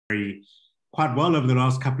quite well over the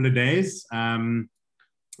last couple of days. And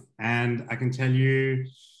I can tell you,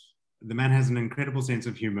 the man has an incredible sense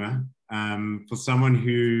of humor. For someone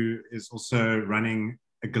who is also running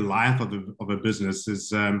a Goliath of a business,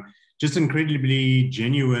 is just incredibly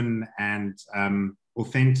genuine and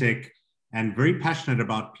authentic and very passionate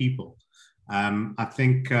about people. I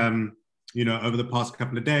think, over the past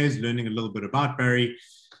couple of days, learning a little bit about Barry,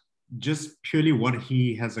 just purely what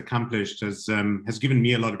he has accomplished has given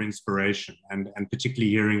me a lot of inspiration, and particularly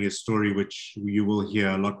hearing his story, which you will hear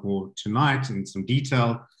a lot more tonight in some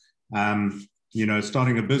detail.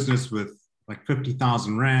 Starting a business with like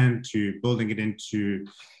 50,000 Rand to building it into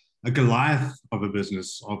a Goliath of a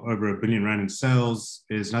business of over R1 billion in sales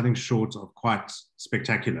is nothing short of quite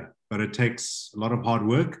spectacular. But it takes a lot of hard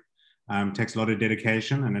work, takes a lot of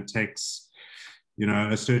dedication, and it takes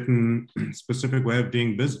a certain specific way of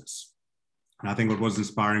doing business. And I think what was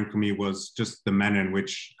inspiring for me was just the manner in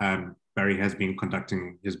which Barry has been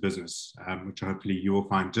conducting his business, which hopefully you will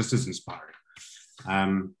find just as inspiring.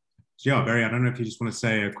 So Barry, I don't know if you just want to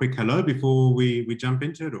say a quick hello before we jump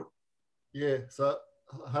into it. Yeah, so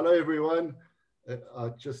hello everyone.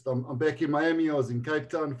 I'm back in Miami. I was in Cape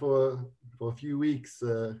Town for a few weeks,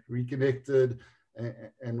 reconnected,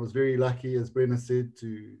 and was very lucky, as Brenna said,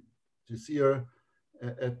 to see her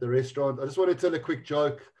at the restaurant. I just want to tell a quick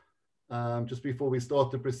joke just before we start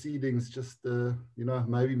the proceedings, just,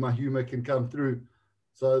 maybe my humor can come through.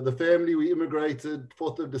 So the family, we immigrated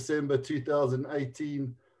 4th of December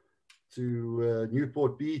 2018 to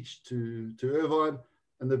Newport Beach, to Irvine.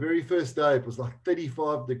 And the very first day, it was like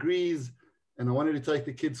 35 degrees, and I wanted to take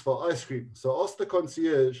the kids for ice cream. So I asked the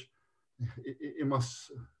concierge, in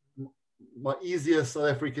my easier South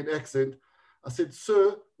African accent, I said,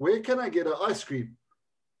 "Sir, where can I get an ice cream?"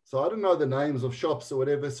 So I don't know the names of shops or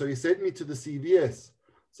whatever. So he sent me to the CVS.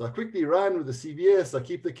 So I quickly ran with the CVS. I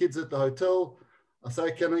keep the kids at the hotel. I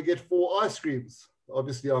say, "Can I get 4 ice creams?"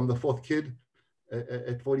 Obviously, I'm the 4th kid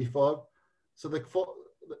at 45. So the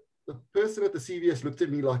person at the CVS looked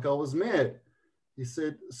at me like I was mad. He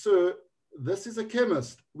said, "Sir, this is a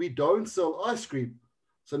chemist. We don't sell ice cream."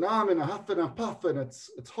 So now I'm in a huff and a puff, and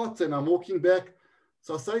it's hot, and I'm walking back.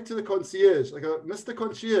 So I say to the concierge, I go, "Mr.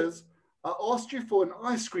 Concierge, I asked you for an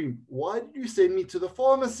ice cream. Why did you send me to the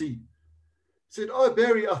pharmacy?" He said, "Oh,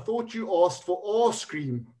 Barry, I thought you asked for ice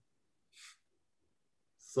cream."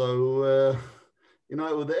 So,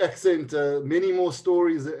 with the accent, many more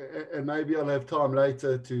stories, and maybe I'll have time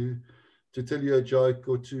later to tell you a joke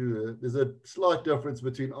or two. There's a slight difference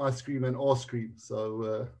between ice cream and ice cream.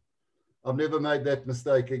 So I've never made that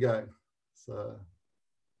mistake again. So.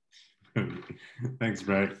 Thanks,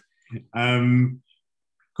 Brad.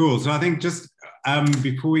 Cool. So I think just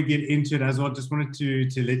before we get into it as well, just wanted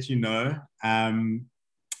to let you know,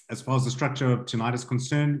 as far as the structure of tonight is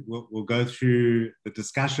concerned, we'll go through the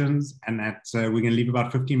discussions, and that we're going to leave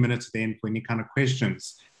about 15 minutes at the end for any kind of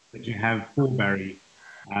questions that you have for Barry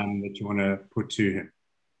that you want to put to him.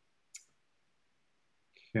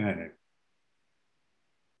 Okay.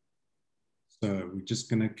 So we're just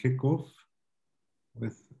going to kick off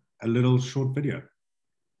with a little short video.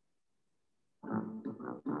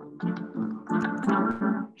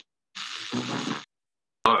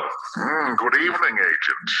 Good evening,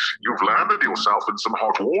 Agent. You've landed yourself in some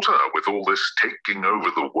hot water with all this taking over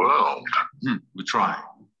the world. We try.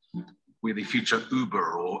 We're the future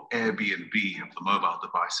Uber or Airbnb of the mobile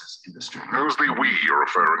devices industry. Who's the we you're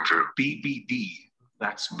referring to? BBD.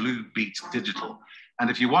 That's Blue Beat Digital. And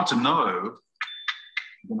if you want to know,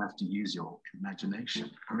 you're going to have to use your imagination.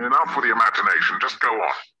 Enough with the imagination. Just go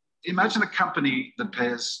on. Imagine a company that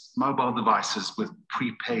pairs mobile devices with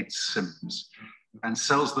prepaid SIMs and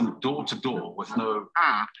sells them door to door with no...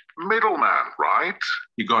 Middleman, right?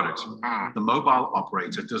 You got it. The mobile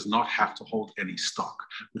operator does not have to hold any stock,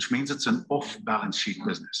 which means it's an off-balance sheet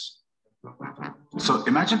business. So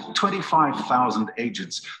imagine 25,000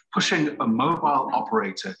 agents pushing a mobile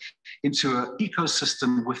operator into an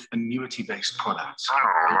ecosystem with annuity-based products.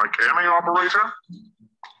 Oh, like any operator?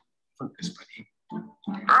 Focus, buddy.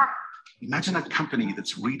 Huh? Imagine a company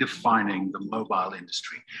that's redefining the mobile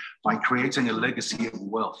industry by creating a legacy of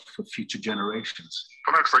wealth for future generations.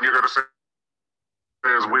 The next thing you're going to say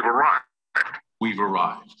is we've arrived. We've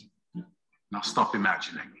arrived. Now stop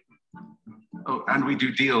imagining. Oh, and we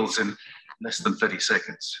do deals in less than 30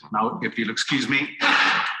 seconds. Now, if you'll excuse me,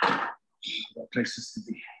 places to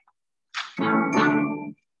be.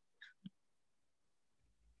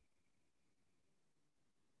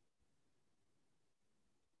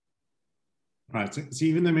 Right. So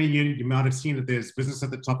even though you might have seen that there's business at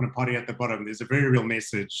the top and a party at the bottom, there's a very real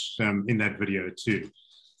message in that video too.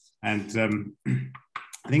 And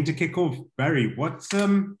I think to kick off, Barry, what's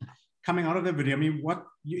coming out of the video? I mean, what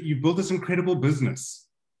you built this incredible business,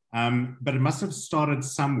 but it must have started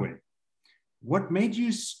somewhere. What made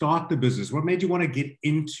you start the business? What made you want to get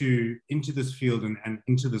into this field and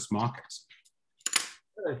into this market?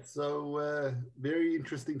 So, very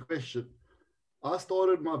interesting question. I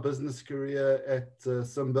started my business career at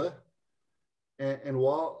Simba, and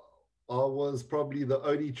while I was probably the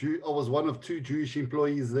only Jew, I was one of 2 Jewish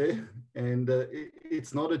employees there, and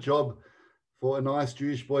it's not a job for a nice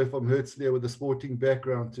Jewish boy from Herzliya with a sporting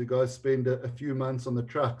background to go spend a few months on the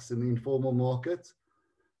trucks in the informal market.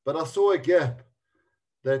 But I saw a gap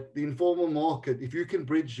that the informal market, if you can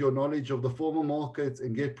bridge your knowledge of the formal market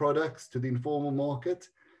and get products to the informal market,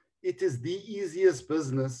 it is the easiest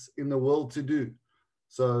business in the world to do.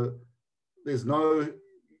 So there's no,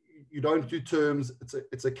 you don't do terms.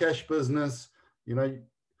 It's a cash business. You know,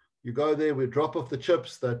 you go there, we drop off the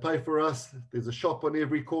chips, they pay for us. There's a shop on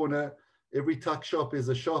every corner. Every tuck shop is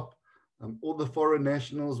a shop. All the foreign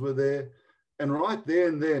nationals were there. And right there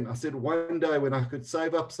and then, I said one day when I could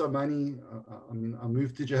save up some money, I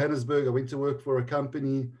moved to Johannesburg. I went to work for a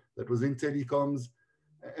company that was in telecoms.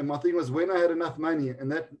 And my thing was when I had enough money,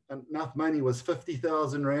 and that enough money was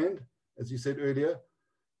 50,000 Rand, as you said earlier,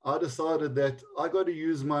 I decided that I got to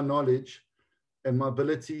use my knowledge and my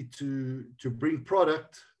ability to bring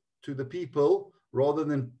product to the people rather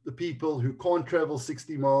than the people who can't travel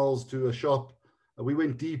 60 miles to a shop. We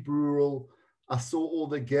went deep rural. I saw all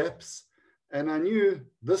the gaps. And I knew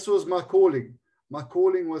this was my calling. My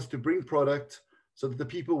calling was to bring product so that the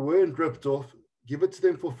people weren't ripped off, give it to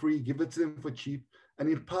them for free, give it to them for cheap, and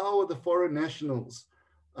empower the foreign nationals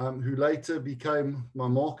who later became my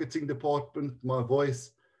marketing department, my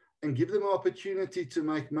voice, and give them an opportunity to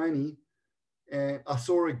make money. And I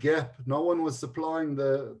saw a gap. No one was supplying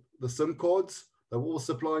the SIM cards. They were all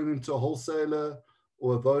supplying them to a wholesaler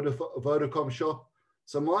or a Vodacom shop.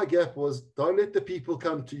 So my gap was, don't let the people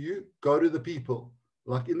come to you, go to the people.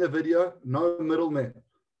 Like in the video, no middleman.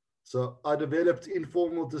 So I developed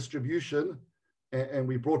informal distribution and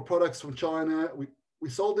we brought products from China. We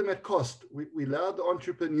sold them at cost. We allowed the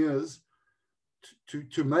entrepreneurs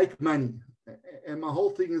to make money. And my whole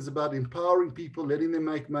thing is about empowering people, letting them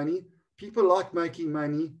make money. People like making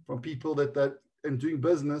money from people and doing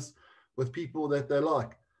business with people that they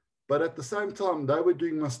like. But at the same time, they were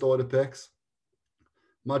doing my starter packs.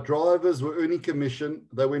 My drivers were earning commission.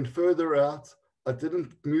 They went further out. I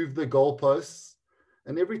didn't move the goalposts.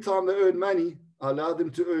 And every time they earned money, I allowed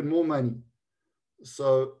them to earn more money.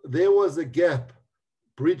 So there was a gap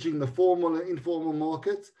bridging the formal and informal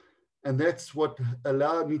market. And that's what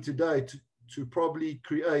allowed me today to probably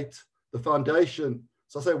create the foundation.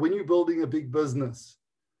 So I say, when you're building a big business,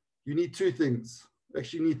 you need 2 things.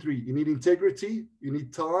 Actually, you need 3. You need integrity, you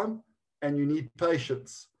need time, and you need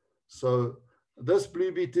patience. So this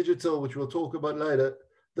Bluebeat Digital, which we'll talk about later,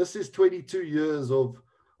 this is 22 years of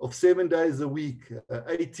 7 days a week,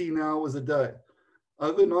 18 hours a day.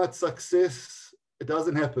 Overnight success, it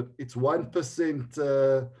doesn't happen. It's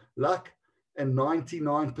 1% luck and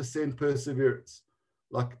 99% perseverance.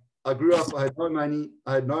 Like I grew up, I had no money,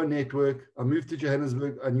 I had no network. I moved to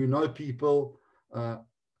Johannesburg, I knew no people.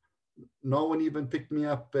 No one even picked me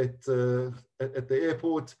up at the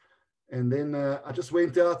airport. And then I just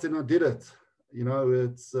went out and I did it. You know,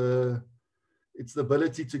 it's the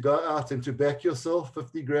ability to go out and to back yourself.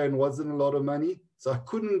 50 grand wasn't a lot of money, so I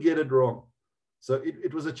couldn't get it wrong. So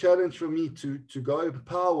it was a challenge for me to go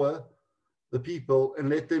empower the people and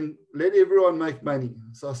let everyone make money.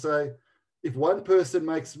 So I say, if one person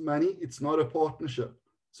makes money, it's not a partnership.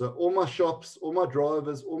 So all my shops, all my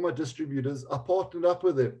drivers, all my distributors, I partnered up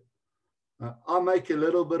with them. I make a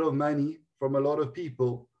little bit of money from a lot of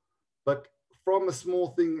people, but from a small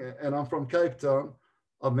thing, and I'm from Cape Town,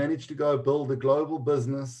 I've managed to go build a global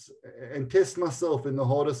business and test myself in the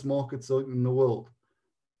hardest markets in the world.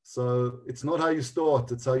 So it's not how you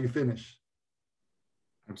start, it's how you finish.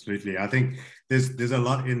 Absolutely. I think there's a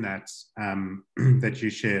lot in that that you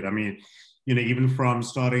shared. I mean, you know, even from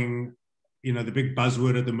starting, you know, the big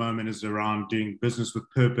buzzword at the moment is around doing business with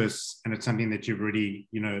purpose. And it's something that you've already,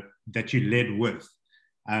 you know, that you led with,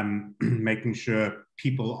 making sure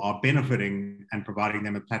people are benefiting and providing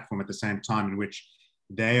them a platform at the same time in which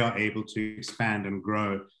they are able to expand and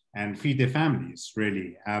grow and feed their families,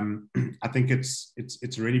 really. I think it's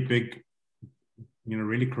really big, you know,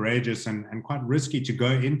 really courageous and quite risky to go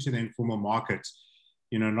into the informal market,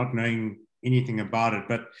 you know, not knowing anything about it.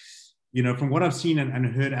 But, you know, from what I've seen and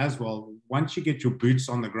heard as well, once you get your boots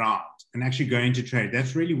on the ground and actually go into trade,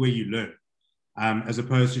 that's really where you learn, as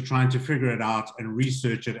opposed to trying to figure it out and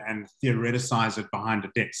research it and theoreticize it behind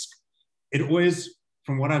a desk. It always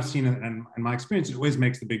from what I've seen and my experience, it always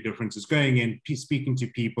makes the big difference is going in, speaking to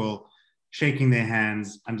people, shaking their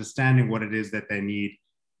hands, understanding what it is that they need,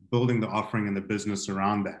 building the offering and the business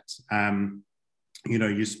around that.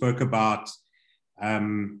 You spoke about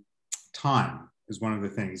time is one of the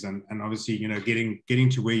things. And obviously, getting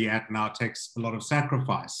to where you're at now takes a lot of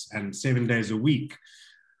sacrifice and 7 days a week.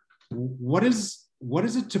 What is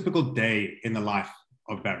a typical day in the life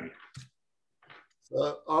of Barry?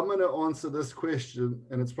 So I'm going to answer this question,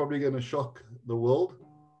 and it's probably going to shock the world.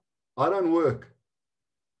 I don't work.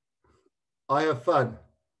 I have fun.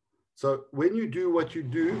 So when you do what you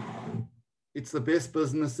do, it's the best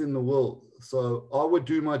business in the world. So I would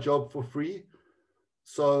do my job for free.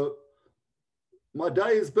 So my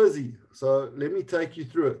day is busy. So let me take you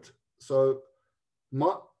through it. So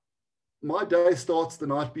my day starts the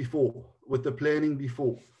night before with the planning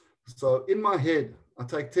before. So in my head, I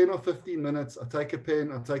take 10 or 15 minutes. I take a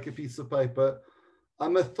pen. I take a piece of paper. I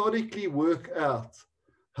methodically work out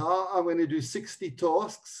how I'm going to do 60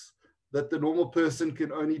 tasks that the normal person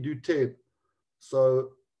can only do 10. So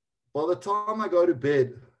by the time I go to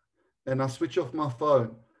bed and I switch off my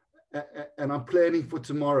phone and I'm planning for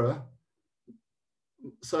tomorrow.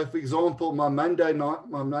 So for example, my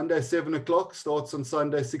Monday 7 o'clock starts on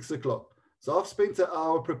Sunday 6 o'clock. So I've spent an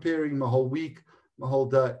hour preparing my whole week, my whole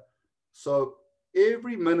day. So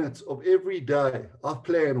every minute of every day, I've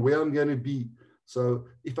planned where I'm going to be. So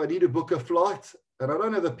if I need to book a flight and I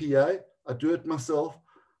don't have a PA, I do it myself.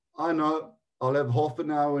 I know I'll have half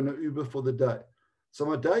an hour in an Uber for the day. So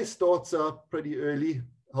my day starts out pretty early,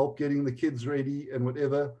 help getting the kids ready and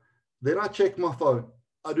whatever. Then I check my phone.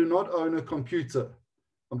 I do not own a computer.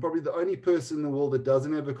 I'm probably the only person in the world that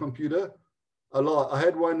doesn't have a computer. A lot. I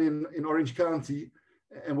had one in Orange County,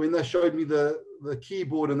 and when they showed me the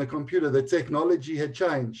keyboard and the computer, the technology had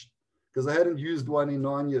changed because I hadn't used one in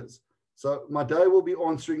 9 years. So my day will be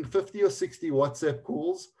answering 50 or 60 WhatsApp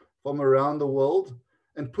calls from around the world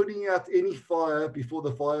and putting out any fire before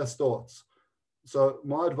the fire starts. So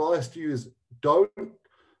my advice to you is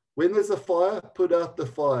when there's a fire, put out the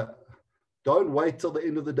fire. Don't wait till the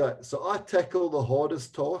end of the day. So I tackle the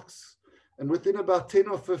hardest tasks, and within about 10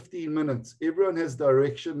 or 15 minutes, everyone has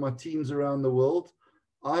direction. My teams around the world,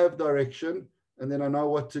 I have direction, and then I know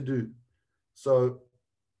what to do. So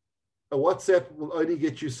a WhatsApp will only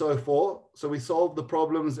get you so far. So we solve the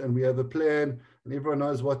problems and we have a plan and everyone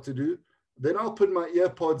knows what to do. Then I'll put my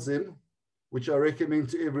earpods in, which I recommend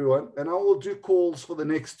to everyone, and I will do calls for the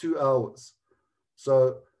next 2 hours.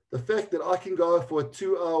 So the fact that I can go for a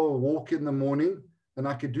 2-hour walk in the morning and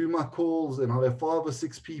I can do my calls and I'll have 5 or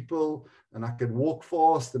 6 people and I can walk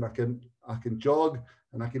fast and I can jog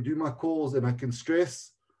and I can do my calls and I can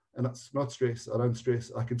stress, and it's not stress, I don't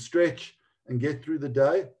stress. I can stretch and get through the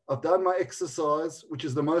day. I've done my exercise, which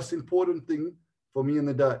is the most important thing for me in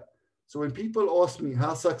the day. So when people ask me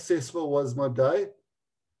how successful was my day,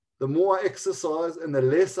 the more I exercise and the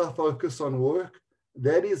less I focus on work,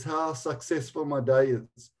 that is how successful my day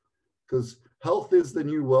is. Because health is the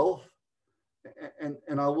new wealth.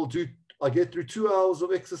 And I get through 2 hours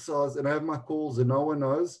of exercise and I have my calls and no one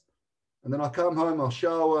knows. And then I come home, I'll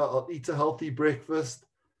shower, I'll eat a healthy breakfast,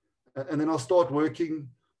 and then I'll start working.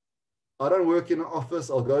 I don't work in an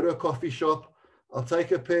office. I'll go to a coffee shop. I'll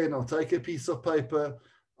take a pen. I'll take a piece of paper.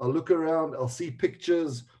 I'll look around. I'll see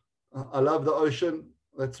pictures. I love the ocean.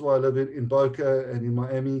 That's why I live in Boca and in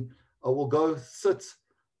Miami. I will go sit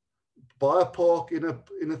by a park in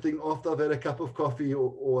a thing after I've had a cup of coffee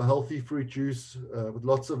or a healthy fruit juice with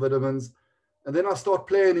lots of vitamins. And then I start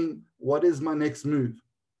planning what is my next move.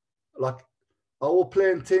 Like I will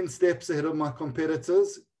plan 10 steps ahead of my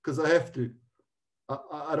competitors because I have to.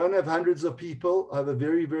 I don't have hundreds of people. I have a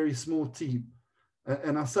very, very small team.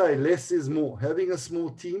 And I say less is more. Having a small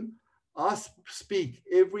team, I speak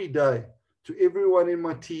every day to everyone in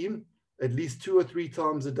my team at least 2 or 3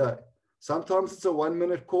 times a day. Sometimes it's a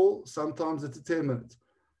 1-minute call. Sometimes it's a 10 minutes.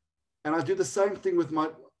 And I do the same thing with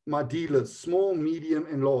my dealers, small, medium,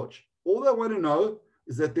 and large. All they want to know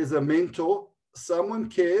is that there's a mentor, someone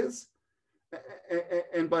cares,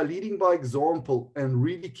 and by leading by example and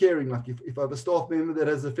really caring, like if I have a staff member that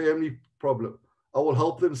has a family problem, I will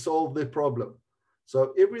help them solve their problem.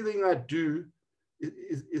 So everything I do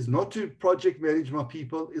is not to project manage my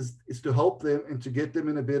people, is to help them and to get them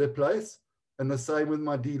in a better place. And the same with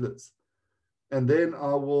my dealers. And then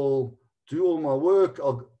I will do all my work.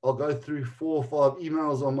 I'll go through 4 or 5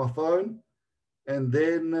 emails on my phone. And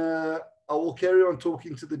then I will carry on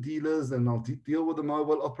talking to the dealers and I'll deal with the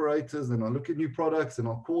mobile operators and I'll look at new products and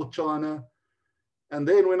I'll call China. And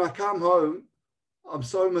then when I come home, I'm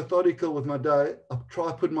so methodical with my day. I try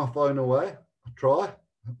to put my phone away. I try.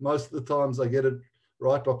 Most of the times I get it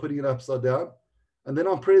right, by putting it upside down. And then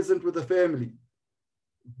I'm present with the family.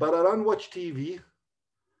 But I don't watch TV.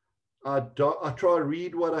 I try to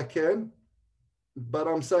read what I can, but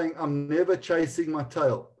I'm saying I'm never chasing my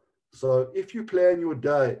tail. So if you plan your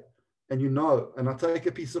day and and I take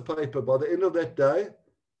a piece of paper, by the end of that day,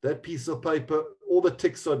 that piece of paper, all the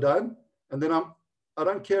ticks are done, and then I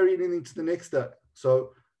don't carry anything to the next day.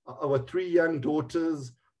 So I've got 3 young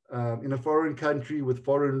daughters in a foreign country with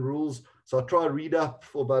foreign rules. So I try to read up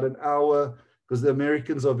for about an hour, because the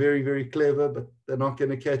Americans are very, very clever, but they're not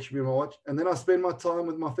going to catch me in my watch. And then I spend my time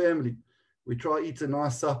with my family. We try to eat a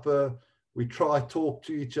nice supper. We try to talk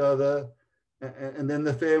to each other. And then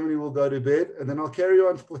the family will go to bed. And then I'll carry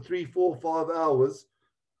on for 3, 4, 5 hours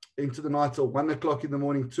into the night till 1 o'clock in the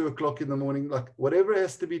morning, 2 o'clock in the morning. Like whatever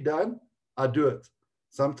has to be done, I do it.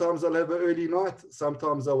 Sometimes I'll have an early night.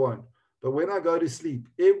 Sometimes I won't. But when I go to sleep,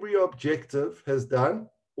 every objective has done,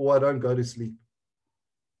 or I don't go to sleep.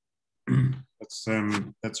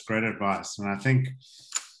 That's great advice. And I think,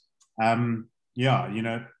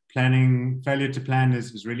 failure to plan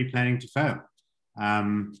is really planning to fail. I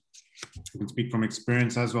can speak from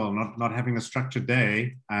experience as well. Not having a structured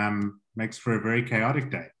day makes for a very chaotic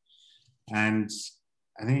day. And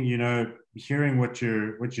I think, hearing what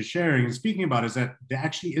you're sharing and speaking about is that there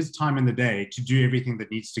actually is time in the day to do everything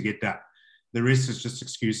that needs to get done. The rest is just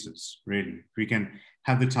excuses, really. If we can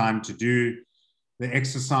have the time to do the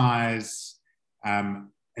exercise,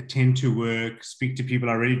 attend to work, speak to people.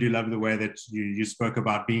 I really do love the way that you spoke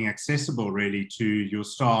about being accessible really to your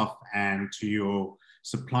staff and to your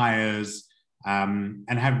suppliers, and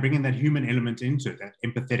bringing that human element into it, that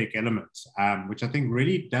empathetic element, which I think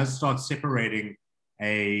really does start separating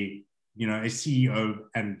a CEO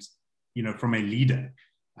and, from a leader,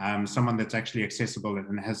 someone that's actually accessible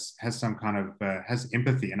and has some kind of, has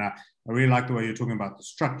empathy. And I really like the way you're talking about the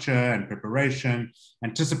structure and preparation,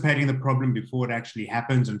 anticipating the problem before it actually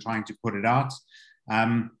happens and trying to put it out.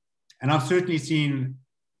 And I've certainly seen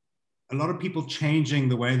a lot of people changing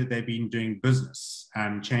the way that they've been doing business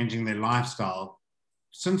and changing their lifestyle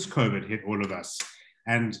since COVID hit all of us,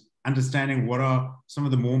 and understanding what are some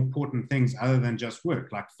of the more important things other than just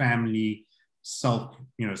work, like family,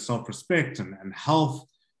 self-respect and health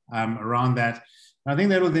around that. I think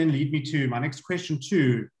that will then lead me to my next question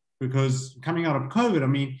too, because coming out of COVID, I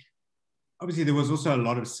mean, obviously there was also a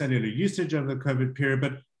lot of cellular usage over the COVID period,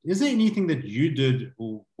 but is there anything that you did,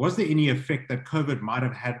 or was there any effect that COVID might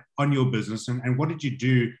have had on your business? And what did you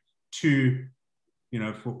do to,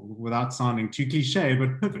 without sounding too cliche,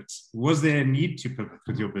 but pivot? Was there a need to pivot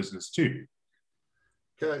with your business too?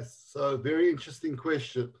 Okay, so very interesting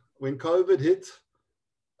question. When COVID hit,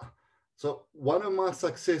 so one of my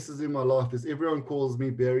successes in my life is everyone calls me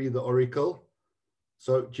Barry the Oracle.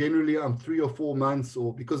 So generally I'm 3 or 4 months,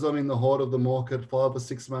 or because I'm in the heart of the market, 5 or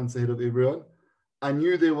 6 months ahead of everyone. I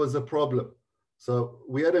knew there was a problem. So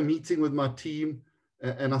we had a meeting with my team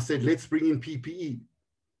and I said, let's bring in PPE.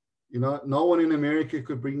 No one in America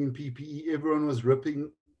could bring in PPE. Everyone was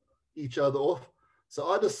ripping each other off. So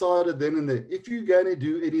I decided then and there, if you're going to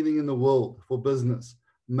do anything in the world for business,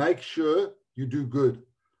 make sure you do good.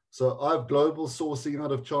 So I have global sourcing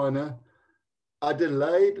out of China. I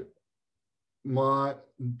delayed my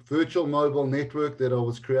virtual mobile network that I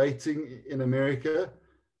was creating in America.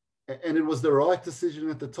 And it was the right decision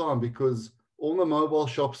at the time, because all the mobile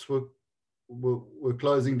shops were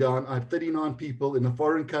closing down. I had 39 people in a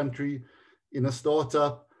foreign country, in a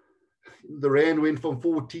startup. The rand went from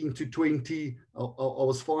 14 to 20. I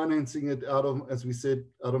was financing it out of, as we said,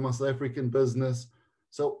 out of my South African business.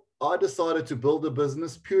 So I decided to build a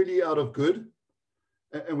business purely out of good.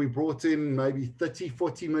 And we brought in maybe 30,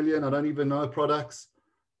 40 million, I don't even know, products,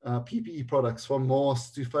 PPE products, from masks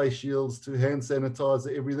to face shields to hand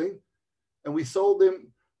sanitizer, everything. And we sold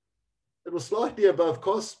them. It was slightly above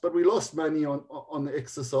cost, but we lost money on the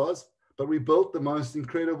exercise, but we built the most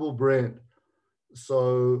incredible brand.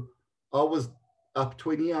 So I was up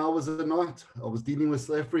 20 hours a night. I was dealing with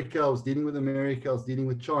South Africa. I was dealing with America. I was dealing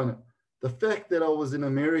with China. The fact that I was in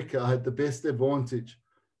America, I had the best advantage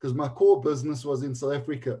because my core business was in South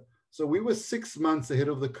Africa. So we were 6 months ahead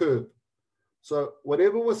of the curve. So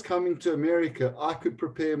whatever was coming to America, I could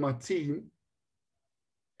prepare my team,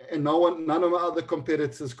 and none of my other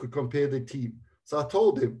competitors could compare the team. So I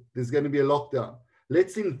told them there's going to be a lockdown.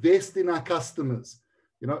 Let's invest in our customers.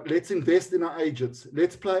 Let's invest in our agents.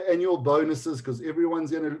 Let's play annual bonuses because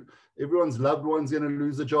everyone's loved one's going to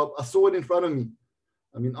lose a job. I saw it in front of me.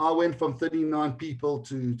 I mean, I went from 39 people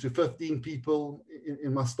to 15 people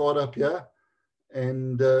in my startup here.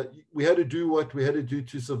 And we had to do what we had to do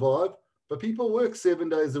to survive. But people work 7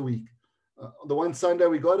 days a week. The one Sunday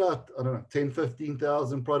we got out, I don't know, 10,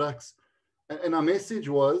 15,000 products. And our message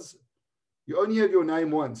was, you only have your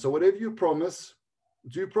name once. So whatever you promise,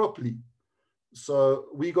 do properly. So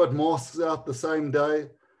we got masks out the same day.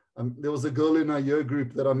 There was a girl in our year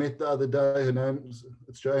group that I met the other day. Her name's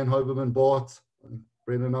Joanne Hoberman Bart.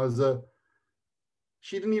 Brendan knows her.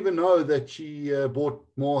 She didn't even know that she bought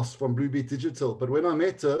masks from Bluebeat Digital. But when I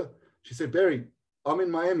met her, she said, Barry, I'm in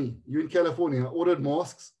Miami. You're in California. I ordered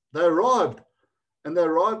masks. They arrived. And they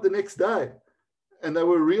arrived the next day. And they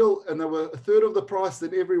were real. And they were a third of the price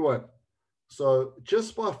than everyone. So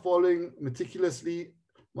just by following meticulously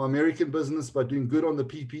my American business, by doing good on the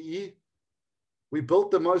PPE, we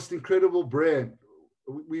built the most incredible brand.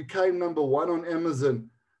 We came number one on Amazon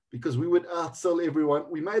because we would outsell everyone.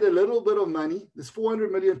 We made a little bit of money. There's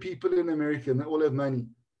 400 million people in America and they all have money.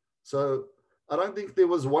 So I don't think there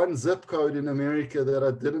was one zip code in America that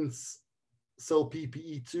I didn't sell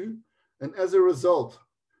PPE to. And as a result,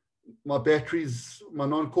 my batteries, my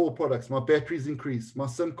non-core products, my batteries increased, my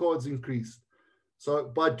SIM cards increased. So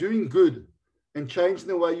by doing good and changing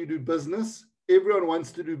the way you do business, everyone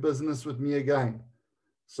wants to do business with me again.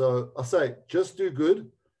 So I say, just do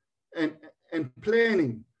good and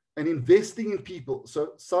planning and investing in people.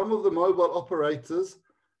 So some of the mobile operators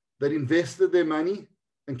that invested their money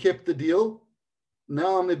and kept the deal,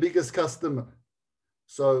 now I'm their biggest customer.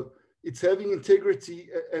 So it's having integrity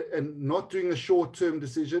and not doing a short-term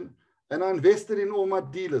decision. And I invested in all my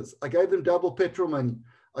dealers. I gave them double petrol money.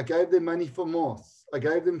 I gave them money for masks. I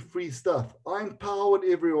gave them free stuff. I empowered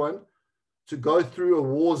everyone to go through a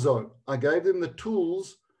war zone. I gave them the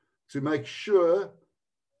tools to make sure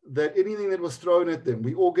that anything that was thrown at them,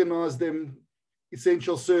 we organized them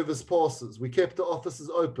essential service passes. We kept the offices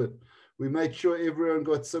open. We made sure everyone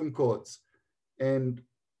got SIM cards. And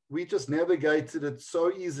we just navigated it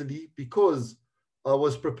so easily because I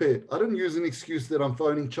was prepared. I didn't use an excuse that I'm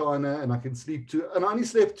phoning China and I can sleep and I only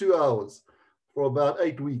slept 2 hours for about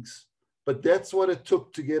 8 weeks. But that's what it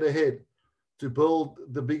took to get ahead, to build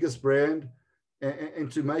the biggest brand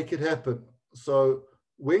and to make it happen. So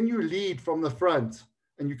when you lead from the front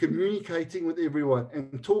and you're communicating with everyone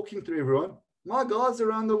and talking to everyone, my guys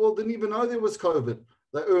around the world didn't even know there was COVID.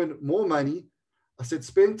 They earned more money. I said,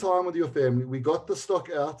 spend time with your family. We got the stock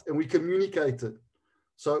out and we communicated.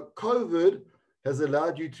 So COVID has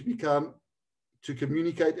allowed you to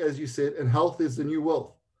communicate, as you said, and health is the new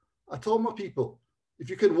wealth. I told my people, if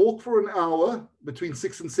you can walk for an hour between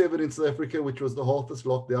 6 and 7 in South Africa, which was the hardest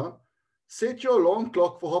lockdown, set your alarm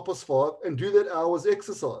clock for 5:30 and do that hour's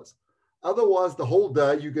exercise. Otherwise, the whole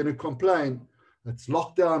day you're going to complain, it's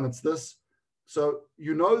lockdown, it's this. So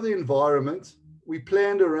you know the environment. We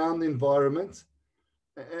planned around the environment.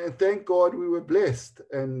 And thank God we were blessed.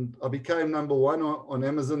 And I became number one on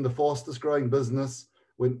Amazon, the fastest growing business,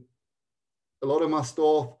 when a lot of my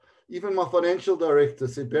staff, even my financial director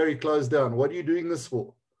said, Barry, close down. What are you doing this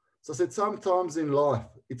for? So I said, sometimes in life,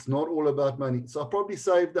 it's not all about money. So I probably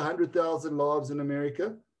saved 100,000 lives in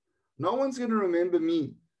America. No one's going to remember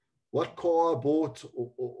me, what car I bought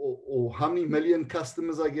or how many million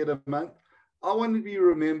customers I get a month. I want to be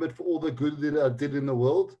remembered for all the good that I did in the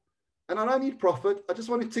world. And I don't need profit. I just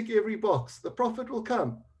want to tick every box. The profit will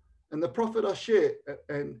come. And the profit I share.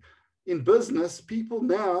 And in business, people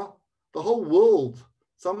now, the whole world,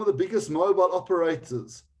 some of the biggest mobile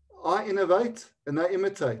operators, I innovate and they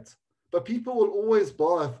imitate. But people will always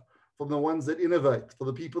buy from the ones that innovate, for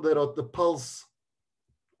the people that are at the pulse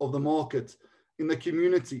of the market in the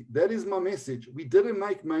community. That is my message. We didn't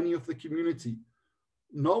make money off the community.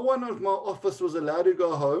 No one of my office was allowed to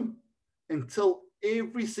go home until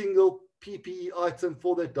every single PPE item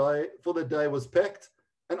for the day was packed,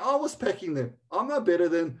 and I was packing them. I'm no better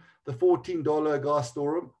than the $14 guy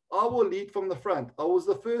storeroom. I will lead from the front. I was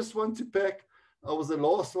the first one to pack. I was the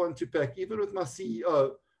last one to pack. Even with my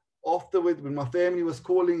CEO, afterward, when my family was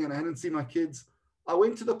calling and I hadn't seen my kids, I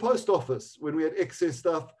went to the post office when we had excess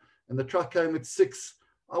stuff and the truck came at 6.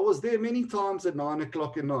 I was there many times at 9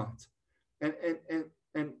 o'clock at night.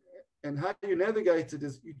 And how you navigate it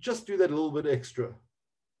is you just do that a little bit extra.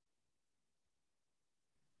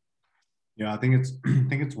 Yeah, I think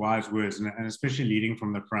it's wise words, and especially leading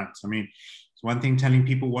from the front. I mean, it's one thing telling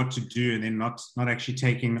people what to do and then not actually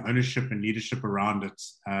taking ownership and leadership around it.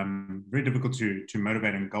 Very difficult to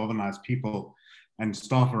motivate and galvanize people and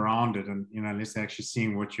staff around it, and unless they're actually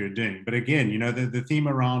seeing what you're doing. But again, the theme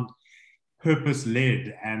around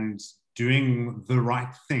purpose-led and doing the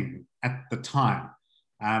right thing at the time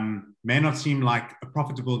may not seem like a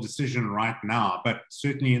profitable decision right now, but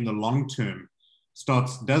certainly in the long term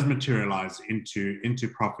does materialize into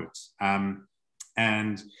profits.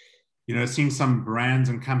 And seeing some brands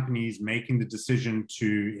and companies making the decision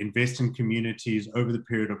to invest in communities over the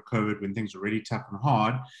period of COVID when things were really tough and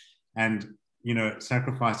hard, and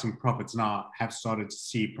sacrificing profits now, have started to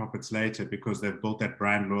see profits later because they've built that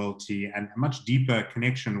brand loyalty and a much deeper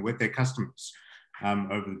connection with their customers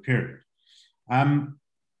over the period.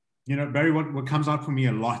 Barry, what comes out for me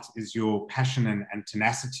a lot is your passion and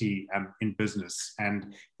tenacity in business,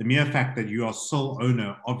 and the mere fact that you are sole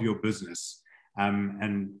owner of your business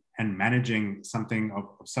and managing something of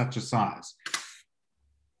such a size.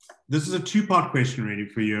 This is a two-part question really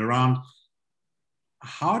for you around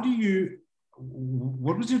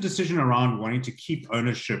what was your decision around wanting to keep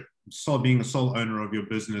ownership, being a sole owner of your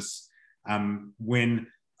business, when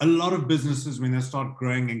a lot of businesses, when they start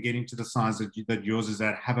growing and getting to the size that yours is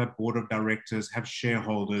at, have a board of directors, have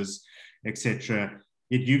shareholders, etc.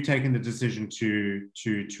 Yet you've taken the decision to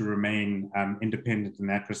remain independent in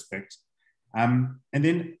that respect. And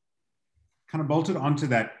then kind of bolted onto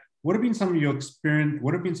that, what have been some of your experience,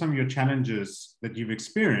 what have been some of your challenges that you've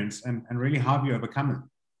experienced, and really how have you overcome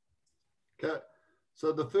them? Okay,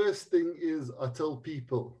 so the first thing is I tell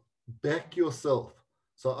people, back yourself.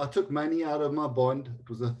 So I took money out of my bond. It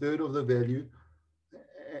was 1/3 of the value.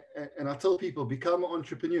 And I tell people, become an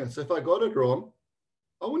entrepreneur. So if I got it wrong,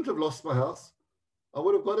 I wouldn't have lost my house. I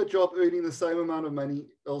would have got a job earning the same amount of money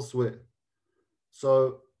elsewhere.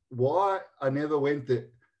 So why I never went there,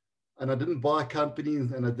 and I didn't buy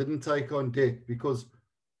companies, and I didn't take on debt, because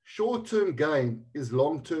short-term gain is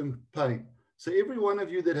long-term pain. So every one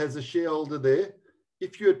of you that has a shareholder there,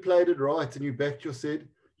 if you had played it right and you backed your said,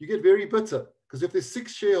 you get very bitter, because if there's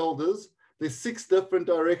 6 shareholders, there's 6 different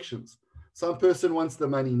directions. Some person wants the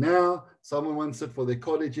money now, someone wants it for their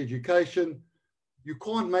college education. You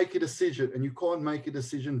can't make a decision, and you can't make a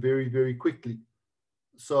decision very, very quickly.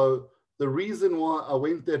 So the reason why I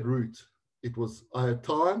went that route, it was I had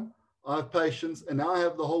time, I have patience, and now I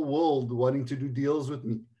have the whole world wanting to do deals with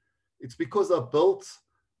me. It's because I built,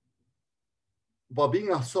 by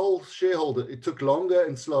being a sole shareholder, it took longer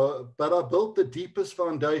and slower, but I built the deepest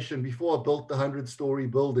foundation before I built the 100-story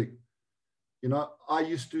building. I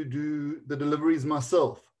used to do the deliveries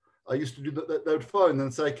myself. I used to do that. They would phone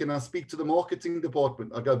and say, can I speak to the marketing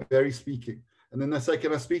department? I'd go, Barry speaking. And then they say,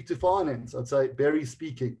 can I speak to finance? I'd say, Barry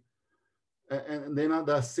speaking. And then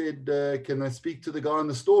they said, can I speak to the guy in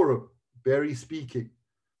the storeroom? Barry speaking.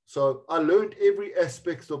 So I learned every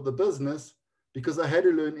aspect of the business because I had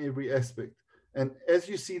to learn every aspect. And as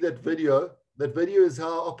you see that video is how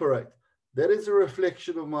I operate. That is a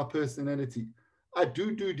reflection of my personality. I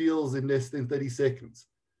do deals in less than 30 seconds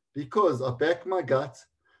because I back my gut.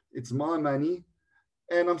 It's my money.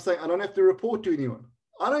 And I'm saying I don't have to report to anyone.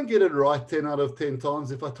 I don't get it right 10 out of 10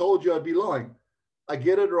 times. If I told you, I'd be lying. I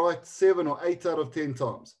get it right 7 or 8 out of 10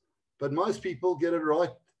 times. But most people get it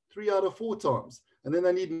right 3 out of 4 times. And then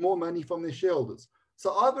they need more money from their shareholders.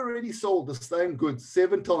 So I've already sold the same goods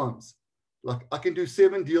 7 times. Like I can do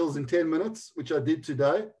 7 deals in 10 minutes, which I did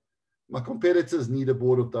today. My competitors need a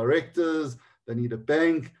board of directors. They need a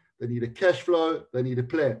bank. They need a cash flow. They need a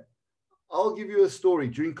plan. I'll give you a story.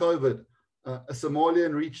 During COVID, a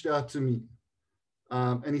Somalian reached out to me.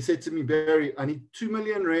 And he said to me, Barry, I need 2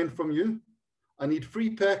 million rand from you. I need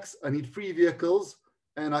free packs. I need free vehicles.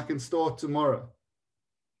 And I can start tomorrow.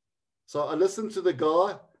 So I listened to the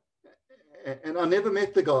guy. And I never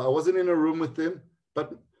met the guy. I wasn't in a room with him.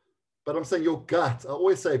 But I'm saying your gut. I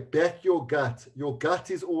always say back your gut. Your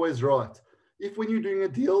gut is always right. If when you're doing a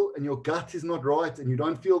deal and your gut is not right and you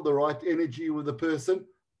don't feel the right energy with the person,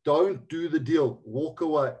 don't do the deal. Walk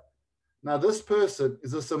away. Now, this person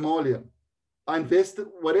is a Somalian. I invested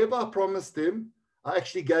whatever I promised him. I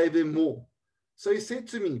actually gave him more. So he said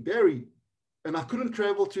to me, Barry, and I couldn't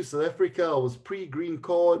travel to South Africa. I was pre-green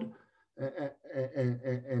card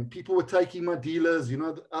and people were taking my dealers,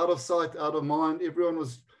 out of sight, out of mind. Everyone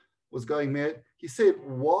was going mad. He said,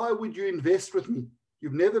 why would you invest with me?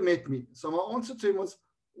 You've never met me. So my answer to him was,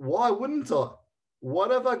 why wouldn't I? What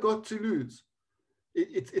have I got to lose?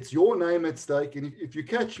 It's your name at stake. And if you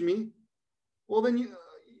catch me, well, then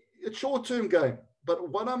it's short-term game. But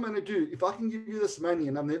what I'm going to do, if I can give you this money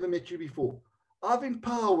and I've never met you before, I've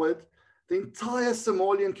empowered the entire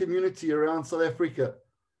Somalian community around South Africa.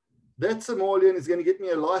 That Somalian is going to get me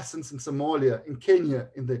a license in Somalia, in Kenya,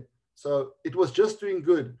 in there. So it was just doing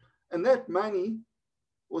good. And that money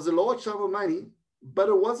was a large sum of money, but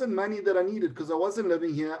it wasn't money that I needed because I wasn't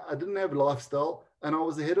living here. I didn't have lifestyle and I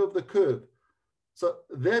was ahead of the curve. So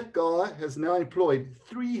that guy has now employed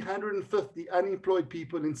 350 unemployed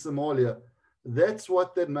people in Somalia. That's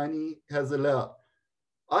what that money has allowed.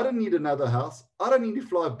 I don't need another house. I don't need to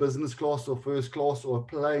fly business class or first class or a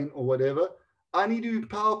plane or whatever. I need to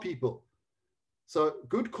empower people. So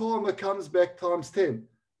good karma comes back times 10.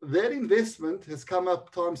 That investment has come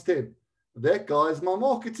up times 10. That guy is my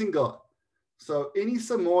marketing guy. So any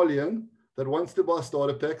Somalian that wants to buy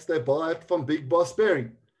starter packs, they buy it from Big Boss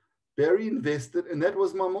Barry. Barry invested, and that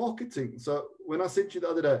was my marketing. So when I said to you the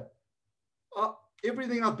other day,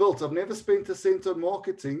 everything I built, I've never spent a cent on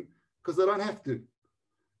marketing because I don't have to.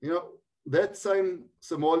 You know, that same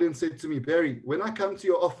Somalian said to me, Barry, when I come to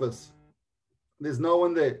your office, there's no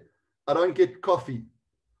one there. I don't get coffee.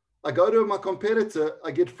 I go to my competitor,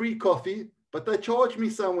 I get free coffee, but they charge me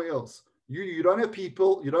somewhere else. You don't have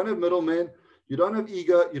people, you don't have middlemen, you don't have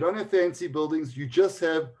ego, you don't have fancy buildings, you just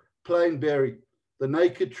have plain Barry, the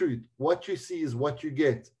naked truth. What you see is what you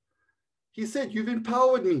get. He said, you've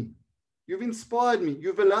empowered me. You've inspired me.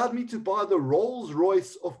 You've allowed me to buy the Rolls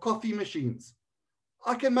Royce of coffee machines.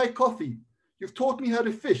 I can make coffee. You've taught me how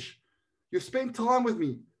to fish. You've spent time with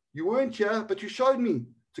me. You weren't here, but you showed me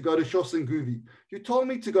to go to Shossenguvi. You told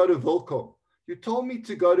me to go to Volcom. You told me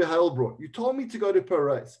to go to Heilbronn. You told me to go to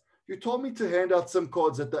Paris. You told me to hand out some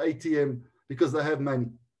cards at the ATM because they have money.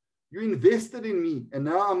 You invested in me, and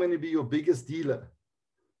now I'm going to be your biggest dealer.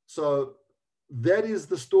 So that is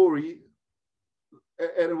the story,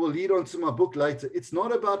 and it will lead on to my book later. It's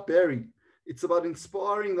not about Barry. It's about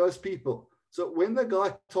inspiring those people. So when the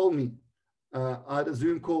guy told me, I had a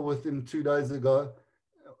Zoom call with him 2 days ago,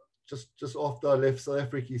 just after I left South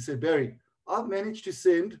Africa, he said, Barry, I've managed to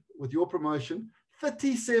send, with your promotion,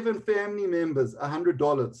 37 family members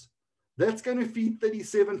 $100. That's going to feed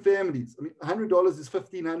 37 families. I mean, $100 is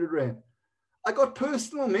 1,500 Rand. I got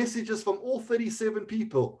personal messages from all 37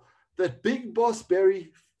 people that Big Boss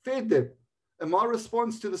Barry fed them. And my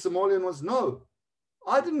response to the Somalian was, no,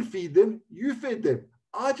 I didn't feed them. You fed them.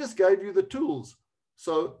 I just gave you the tools.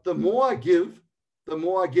 So the more I give, the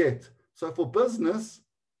more I get. So for business,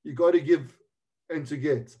 you got to give and to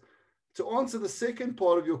get. To answer the second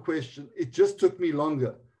part of your question, it just took me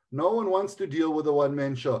longer. No one wants to deal with a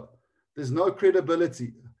one-man show. There's no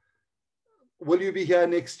credibility. Will you be here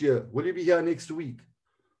next year? Will you be here next week?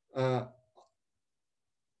 I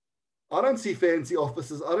don't see fancy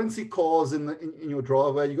offices. I don't see cars in your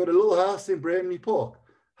driveway. You got a little house in Bramley Park.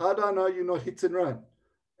 How do I know you're not hit and run?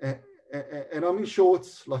 And I'm in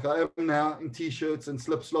shorts like I am now, in T-shirts and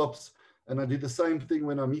slip-slops. And I do the same thing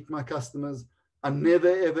when I meet my customers. I'm never,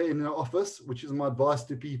 ever in an office, which is my advice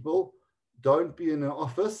to people. Don't be in an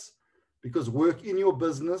office, because work on your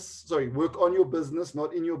business,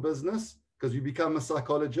 not in your business, because you become a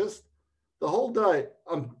psychologist. The whole day,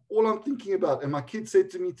 all I'm thinking about, and my kid said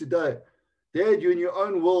to me today, Dad, you're in your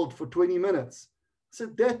own world for 20 minutes. I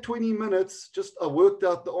said, that 20 minutes, I worked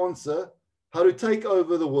out the answer, how to take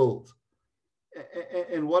over the world.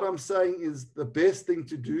 And what I'm saying is the best thing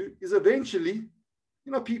to do is eventually,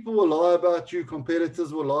 people will lie about you,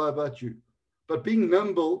 competitors will lie about you. But being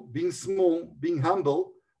nimble, being small, being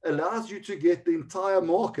humble allows you to get the entire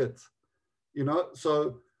market,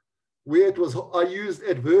 So where it was, I used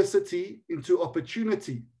adversity into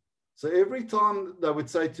opportunity. So every time they would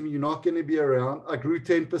say to me, you're not going to be around, I grew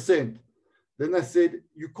 10%. Then they said,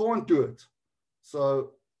 you can't do it.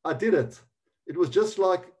 So I did it. It was just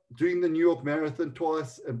like doing the New York Marathon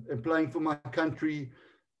twice and playing for my country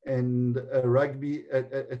and rugby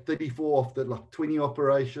at 34 after like 20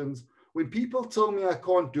 operations. When people tell me I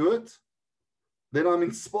can't do it, then I'm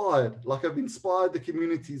inspired. Like I've inspired the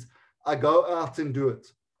communities. I go out and do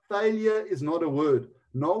it. Failure is not a word.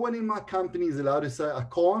 No one in my company is allowed to say I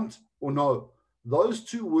can't or no. Those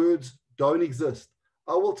two words don't exist.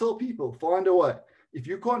 I will tell people, find a way. If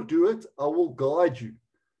you can't do it, I will guide you.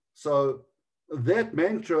 So that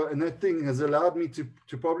mantra and that thing has allowed me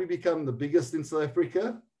to probably become the biggest in South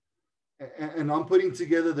Africa. And I'm putting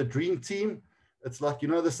together the dream team. It's like,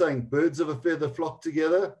 the saying, birds of a feather flock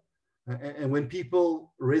together. And when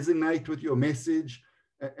people resonate with your message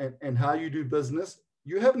and how you do business,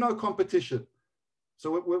 you have no competition.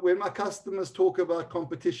 So when my customers talk about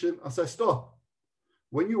competition, I say, stop.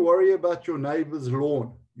 When you worry about your neighbor's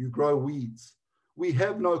lawn, you grow weeds. We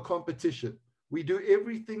have no competition. We do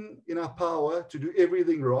everything in our power to do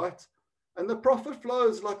everything right. And the profit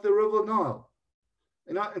flows like the River Nile.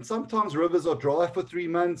 And sometimes rivers are dry for 3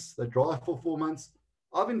 months. They're dry for 4 months.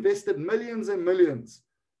 I've invested millions and millions,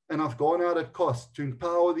 and I've gone out at cost to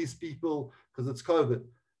empower these people because it's COVID.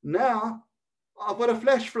 Now, I've got a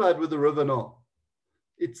flash flood with the River Nile.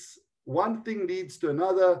 It's one thing leads to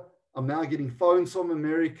another. I'm now getting phones from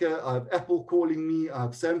America. I have Apple calling me. I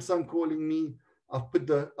have Samsung calling me.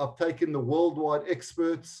 I've taken the worldwide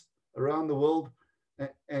experts around the world.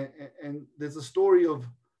 And there's a story of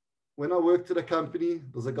when I worked at a company,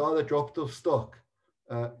 there's a guy that dropped off stock.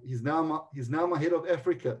 He's now my head of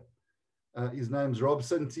Africa. His name's Rob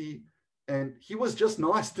Sinti, and he was just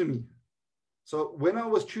nice to me. So when I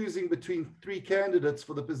was choosing between 3 candidates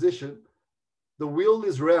for the position, the wheel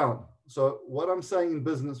is round. So what I'm saying in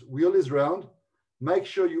business, wheel is round. Make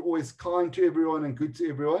sure you're always kind to everyone and good to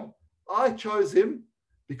everyone. I chose him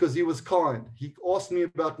because he was kind. He asked me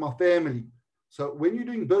about my family. So when you're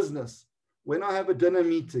doing business, when I have a dinner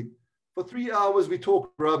meeting, for 3 hours, we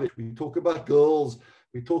talk rubbish. We talk about girls.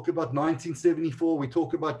 We talk about 1974. We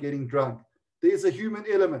talk about getting drunk. There's a human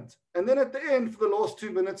element. And then at the end, for the last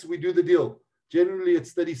 2 minutes, we do the deal. Generally,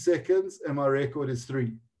 it's 30 seconds, and my record is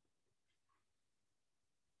 3.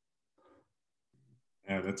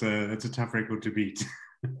 Yeah, that's a tough record to beat.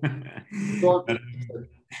 But,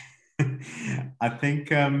 I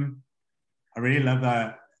think I really love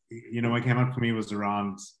that. You know, what came out for me was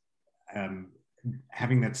around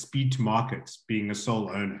having that speed to market, being a sole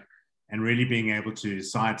owner, and really being able to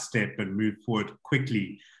sidestep and move forward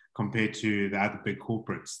quickly compared to the other big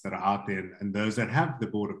corporates that are out there and those that have the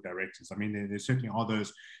board of directors. I mean, there certainly are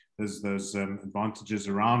those advantages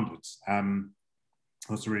around it. I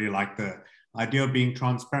also really like the idea of being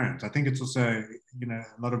transparent. I think it's also, you know,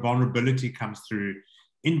 a lot of vulnerability comes through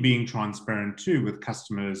in being transparent too with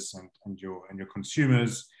customers and your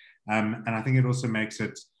consumers. And I think it also makes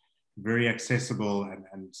it very accessible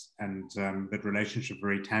and that relationship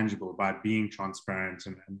very tangible by being transparent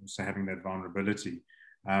and also having that vulnerability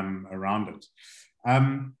around it.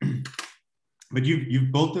 But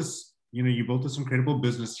you've built this, you know, you built this incredible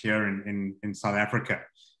business here in South Africa,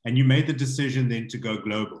 and you made the decision then to go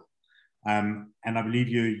global. And I believe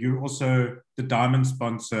you're also the diamond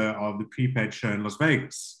sponsor of the prepaid show in Las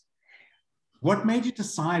Vegas. What made you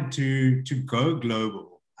decide to go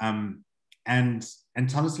global? And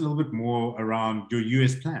tell us a little bit more around your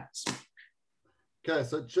US plans. Okay,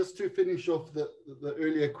 so just to finish off the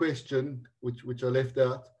earlier question, which I left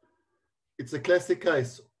out, it's a classic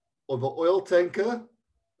case of an oil tanker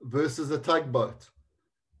versus a tugboat.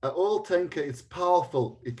 An oil tanker is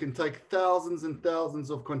powerful. It can take thousands and thousands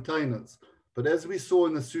of containers. But as we saw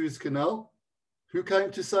in the Suez Canal, who came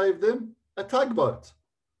to save them? A tugboat.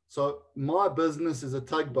 So my business is a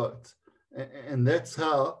tugboat. And that's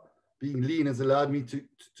how being lean has allowed me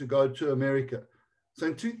to go to America. So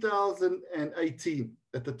in 2018,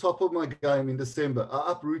 at the top of my game in December,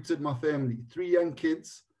 I uprooted my family, 3 young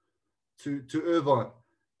kids, to Irvine.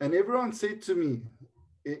 And everyone said to me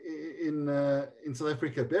in South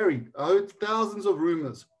Africa, Barry, I heard thousands of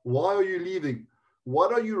rumors. Why are you leaving?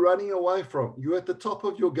 What are you running away from? You're at the top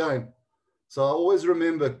of your game. So I always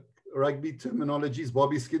remember rugby terminologies,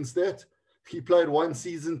 Bobby Skinstad. He played 1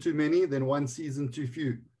 season too many, then 1 season too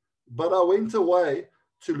few. But I went away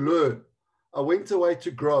to learn. I went away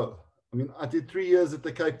to grow. I mean, I did 3 years at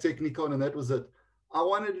the Cape Technicon, and that was it. I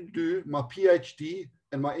wanted to do my PhD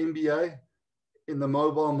and my MBA in the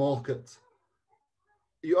mobile market.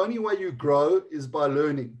 The only way you grow is by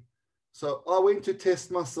learning. So I went to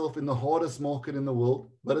test myself in the hardest market in the world,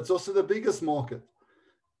 but it's also the biggest market.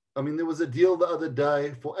 I mean, there was a deal the other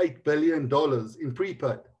day for $8 billion in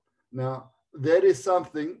prepaid. Now, that is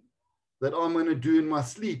something that I'm going to do in my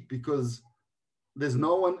sleep because there's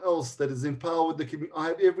no one else that is empowered the community. I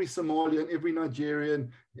have every Somalian, every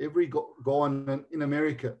Nigerian, every Ghanaian in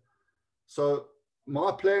America. So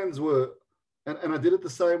my plans were, and I did it the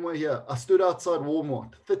same way here. I stood outside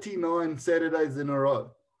Walmart 39 Saturdays in a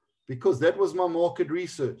row because that was my market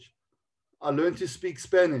research. I learned to speak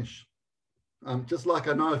Spanish, just like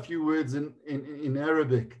I know a few words in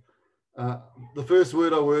Arabic. The first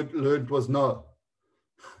word I learned was no.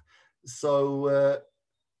 So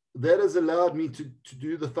that has allowed me to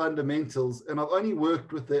do the fundamentals. And I've only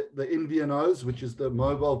worked with the MVNOs, which is the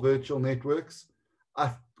mobile virtual networks.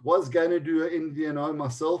 I was going to do an MVNO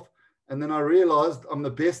myself. And then I realized I'm the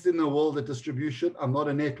best in the world at distribution. I'm not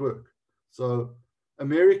a network. So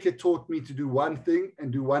America taught me to do one thing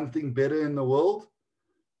and do one thing better in the world.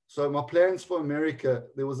 So my plans for America,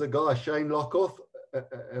 there was a guy, Shane Lockoff,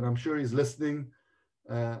 and I'm sure he's listening.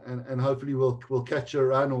 And hopefully we'll catch a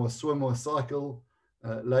run or a swim or a cycle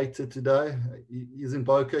later today. He's in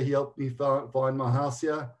Boca. He helped me find my house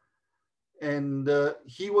here. And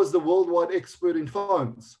he was the worldwide expert in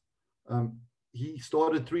phones. He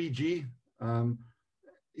started 3G.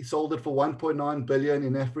 He sold it for 1.9 billion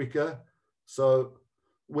in Africa. So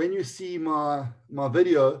when you see my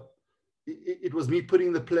video, it was me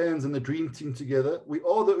putting the plans and the dream team together. We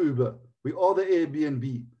are the Uber. We are the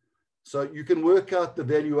Airbnb. So you can work out the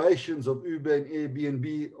valuations of Uber and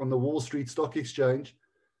Airbnb on the Wall Street Stock Exchange,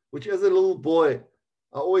 which as a little boy,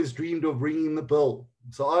 I always dreamed of ringing the bell.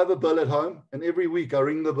 So I have a bill at home, and every week I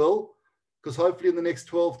ring the bell, because hopefully in the next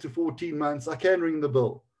 12 to 14 months, I can ring the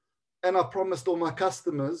bell. And I promised all my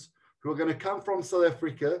customers who are going to come from South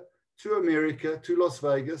Africa to America, to Las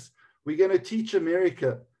Vegas, we're going to teach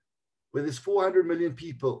America, where there's 400 million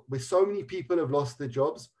people, where so many people have lost their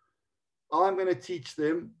jobs. I'm going to teach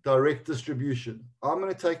them direct distribution. I'm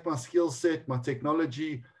going to take my skill set, my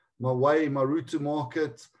technology, my way, my route to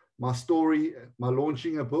market, my story, my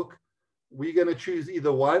launching a book. We're going to choose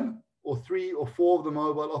either 1 or 3 or 4 of the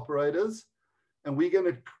mobile operators, and we're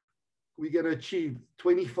going to achieve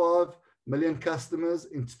 25 million customers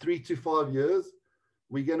in 3 to 5 years.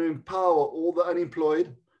 We're going to empower all the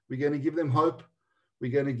unemployed. We're going to give them hope.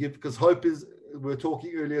 We're going to give, because hope is, we were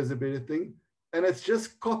talking earlier, is a better thing. And it's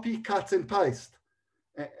just copy, cut, and paste.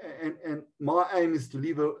 And my aim is to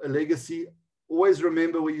leave a legacy. Always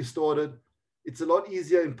remember where you started. It's a lot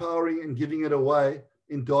easier empowering and giving it away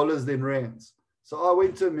in dollars than rands. So I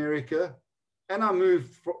went to America, and I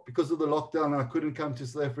moved because of the lockdown. I couldn't come to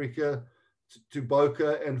South Africa, to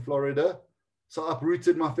Boca and Florida. So I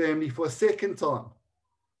uprooted my family for a second time.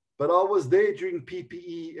 But I was there during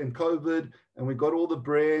PPE and COVID, and we got all the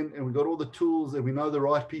brand, and we got all the tools, and we know the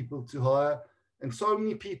right people to hire. And so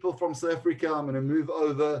many people from South Africa, I'm going to move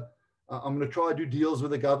over. I'm going to try to do deals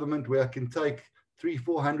with the government where I can take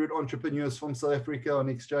 300-400 entrepreneurs from South Africa on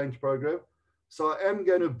exchange program. So I am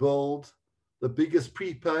going to build the biggest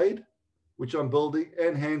prepaid, which I'm building,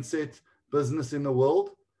 and handset business in the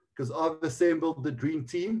world, because I've assembled the dream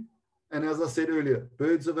team. And as I said earlier,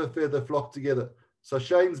 birds of a feather flock together. So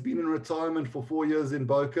Shane's been in retirement for 4 years in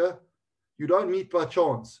Boca. You don't meet by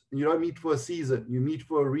chance, and you don't meet for a season. You meet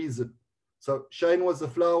for a reason. So Shane was a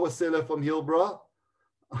flower seller from Hillbrow.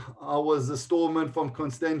 I was a storeman from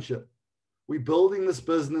Constantia. We're building this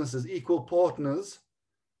business as equal partners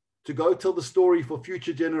to go tell the story for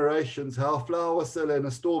future generations, how a flower seller and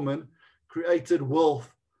a storeman created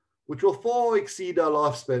wealth, which will far exceed our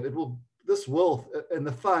lifespan. It will, this wealth and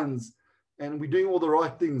the funds, and we're doing all the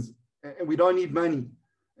right things, and we don't need money,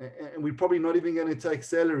 and we're probably not even going to take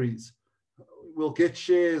salaries. We'll get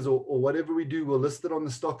shares or whatever we do. We'll list it on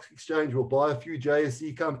the stock exchange. We'll buy a few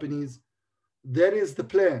JSE companies. That is the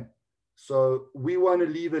plan. So we want to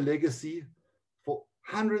leave a legacy for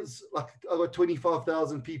hundreds, like I've got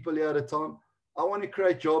 25,000 people here at a time. I want to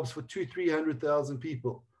create jobs for 200,000-300,000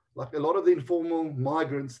 people. Like a lot of the informal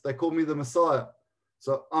migrants, they call me the Messiah.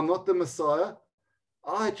 So I'm not the Messiah.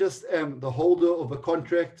 I just am the holder of a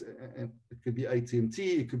contract, and it could be AT&T,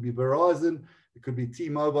 it could be Verizon, it could be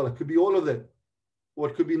T-Mobile, it could be all of them, or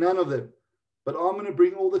it could be none of them. But I'm going to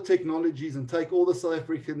bring all the technologies and take all the South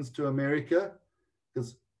Africans to America,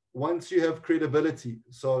 because once you have credibility,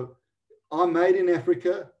 so I'm made in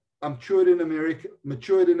Africa, I'm matured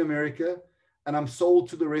in America, and I'm sold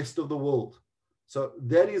to the rest of the world. So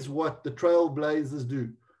that is what the trailblazers do.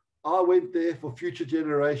 I went there for future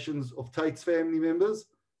generations of Taitz family members.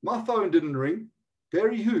 My phone didn't ring.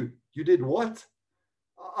 Barry, who? You did what?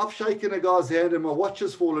 I've shaken a guy's hand and my watch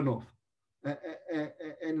has fallen off. And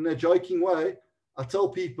in a joking way, I tell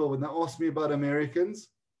people when they ask me about Americans,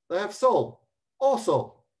 they have soul, or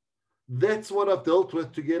soul. That's what I've dealt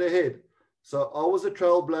with to get ahead. So I was a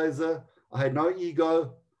trailblazer. I had no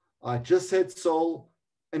ego. I just had soul.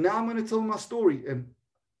 And now I'm going to tell my story. And,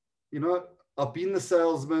 you know, I've been the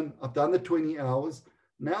salesman. I've done the 20 hours.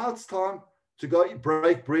 Now it's time to go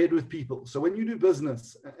break bread with people. So when you do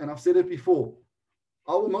business, and I've said it before,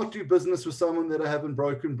 I will not do business with someone that I haven't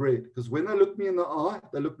broken bread, because when they look me in the eye,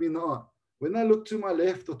 they look me in the eye. When they look to my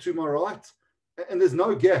left or to my right, and there's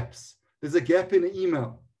no gaps, there's a gap in an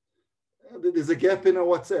email, there's a gap in a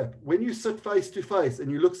WhatsApp. When you sit face to face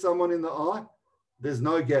and you look someone in the eye, there's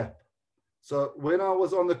no gap. So when I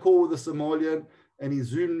was on the call with a Somalian and he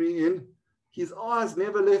zoomed me in, his eyes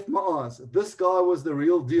never left my eyes. This guy was the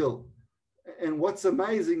real deal. And what's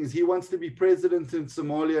amazing is he wants to be president in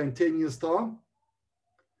Somalia in 10 years' time.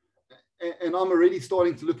 And I'm already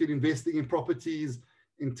starting to look at investing in properties,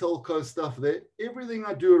 in telco stuff there. Everything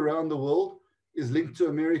I do around the world is linked to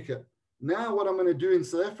America. Now what I'm going to do in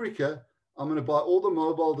South Africa, I'm going to buy all the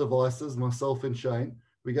mobile devices, myself and Shane.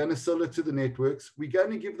 We're going to sell it to the networks. We're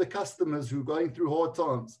going to give the customers who are going through hard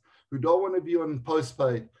times, who don't want to be on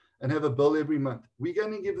postpaid and have a bill every month, we're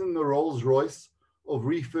going to give them the Rolls Royce of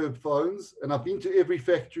refurb phones. And I've been to every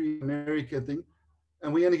factory in America thing,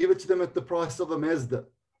 and we're going to give it to them at the price of a Mazda.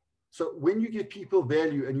 So when you give people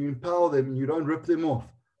value and you empower them and you don't rip them off,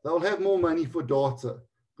 they'll have more money for data,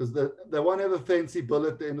 because they won't have a fancy bill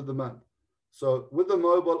at the end of the month. So with the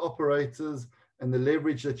mobile operators and the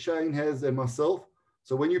leverage that Shane has and myself,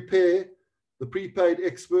 so when you pair the prepaid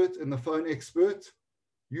expert and the phone expert,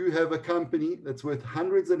 you have a company that's worth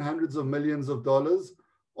hundreds and hundreds of millions of dollars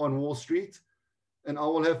on Wall Street, and I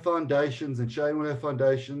will have foundations, and Shane will have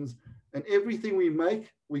foundations, and everything we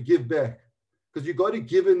make, we give back, because you've got to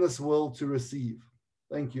give in this world to receive.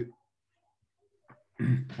 Thank you.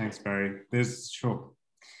 Thanks, Barry. Sure.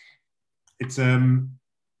 It's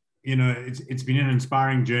it's been an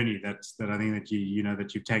inspiring journey that I think that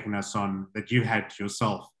that you've taken us on, that you had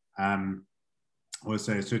yourself.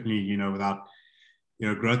 Also, certainly, without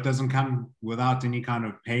growth doesn't come without any kind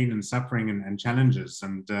of pain and suffering and challenges.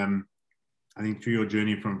 And I think through your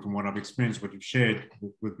journey, from what I've experienced, what you've shared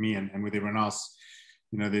with me and with everyone else,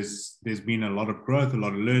 there's been a lot of growth, a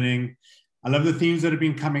lot of learning. I love the themes that have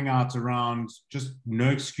been coming out around just no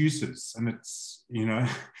excuses. And it's,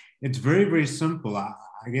 it's very, very simple. I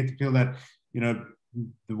get to feel that,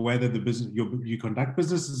 the way that the business, you conduct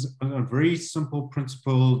business is a very simple,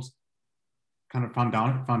 principled kind of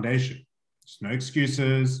foundation. Just no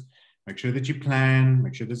excuses. Make sure that you plan,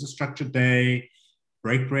 make sure there's a structured day,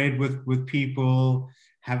 break bread with people,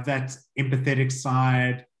 have that empathetic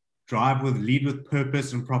side, lead with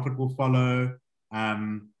purpose, and profit will follow.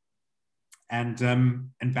 And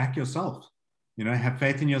back yourself, have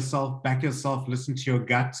faith in yourself, back yourself, listen to your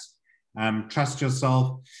gut, trust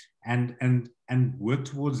yourself, and work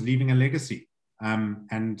towards leaving a legacy,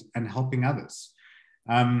 and helping others.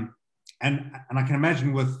 And I can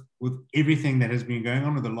imagine with everything that has been going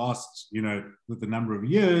on with the last, with the number of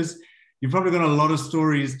years, you've probably got a lot of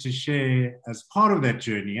stories to share as part of that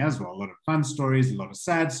journey as well. A lot of fun stories, a lot of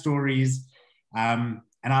sad stories.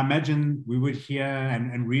 And I imagine we would hear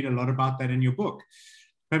and read a lot about that in your book.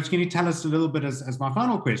 Perhaps can you tell us a little bit, as my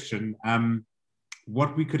final question,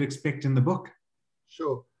 what we could expect in the book?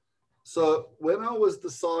 Sure. So when I was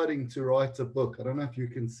deciding to write a book, I don't know if you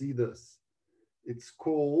can see this. It's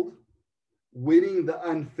called Winning the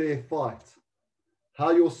Unfair Fight: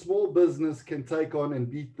 How Your Small Business Can Take On and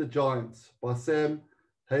Beat the Giants by Sam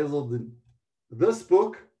Hazelden. This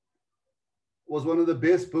book was one of the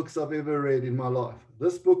best books I've ever read in my life.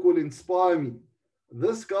 This book will inspire me.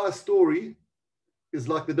 This guy's story is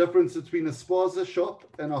like the difference between a spaza shop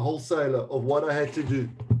and a wholesaler of what I had to do.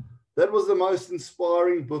 That was the most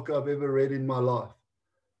inspiring book I've ever read in my life.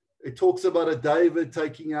 It talks about a David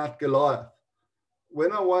taking out Goliath.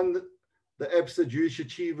 When I won the ABSA Jewish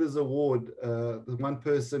Achievers Award, the one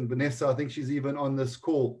person, Vanessa, I think she's even on this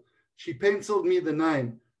call, she penciled me the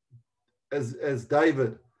name as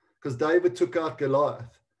David, because David took out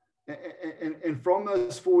Goliath. And from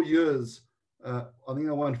those 4 years, I think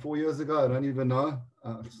I won 4 years ago, I don't even know,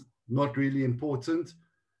 it's not really important.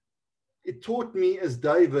 It taught me as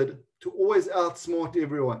David to always outsmart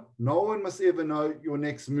everyone. No one must ever know your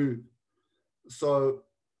next move. So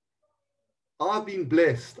I've been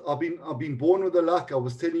blessed. I've been born with the luck. I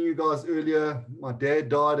was telling you guys earlier, my dad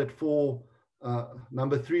died at 4,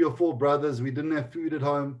 number 3 or 4 brothers. We didn't have food at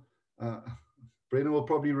home. Brennan will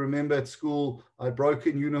probably remember at school, I had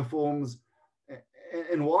broken uniforms.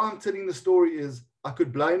 And why I'm telling the story is I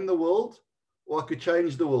could blame the world or I could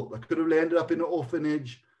change the world. I could have landed up in an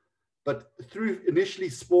orphanage, but through initially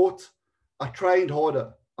sport, I trained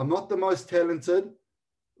harder. I'm not the most talented,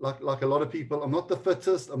 like a lot of people. I'm not the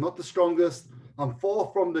fittest. I'm not the strongest. I'm far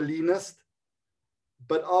from the leanest,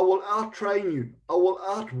 but I will out-train you. I will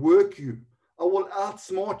outwork you. I will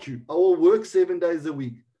outsmart you. I will work 7 days a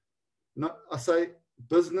week. No, I say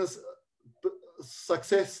business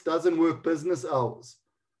success doesn't work business hours.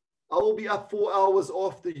 I will be up 4 hours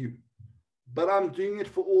after you, but I'm doing it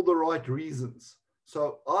for all the right reasons.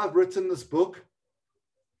 So I've written this book,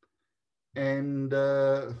 and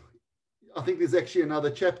I think there's actually another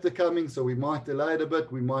chapter coming, so we might delay it a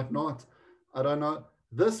bit, we might not. I don't know.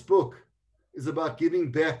 This book is about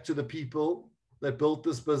giving back to the people that built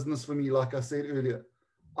this business for me, like I said earlier.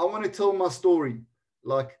 I want to tell my story.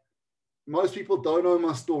 Like, most people don't know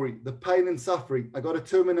my story, the pain and suffering. I got a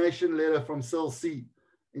termination letter from Cell C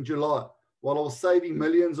in July while I was saving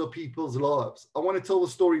millions of people's lives. I want to tell the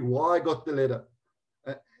story why I got the letter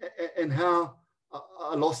and how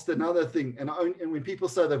I lost another thing. And when people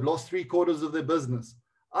say they've lost 3/4 of their business,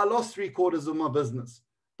 I lost 3/4 of my business.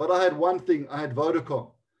 But I had one thing, I had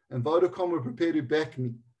Vodacom, and Vodacom were prepared to back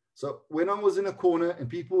me. So when I was in a corner and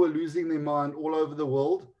people were losing their mind all over the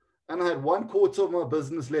world, and I had 1/4 of my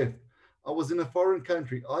business left, I was in a foreign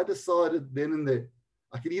country. I decided then and there,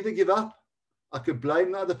 I could either give up, I could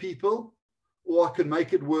blame the other people, or I could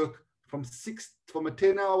make it work from a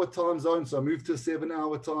 10-hour time zone. So I moved to a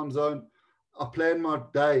 7-hour time zone. I planned my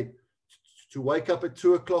day to wake up at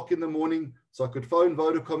 2 o'clock in the morning so I could phone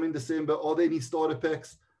Vodacom in December. Are there any starter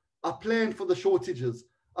packs? I planned for the shortages.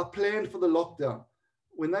 I planned for the lockdown.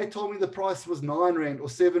 When they told me the price was 9 Rand or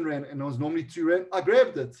 7 Rand and it was normally 2 Rand, I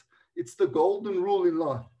grabbed it. It's the golden rule in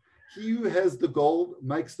life. he who has the gold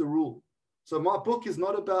makes the rule. So my book is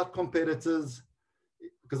not about competitors,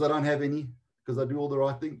 because I don't have any, because I do all the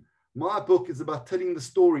right thing. My book is about telling the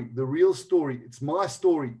story, the real story. It's my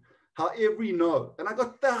story. How every no, and I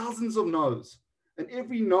got thousands of no's, and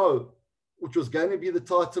every no, which was going to be the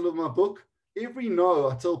title of my book, every no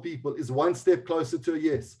I tell people is one step closer to a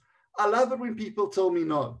yes. I love it when people tell me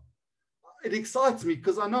no. It excites me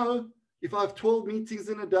because I know if I have 12 meetings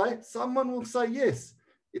in a day, someone will say yes.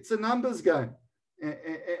 It's a numbers game.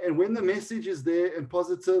 And when the message is there and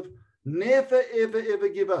positive, never, ever, ever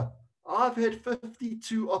give up. I've had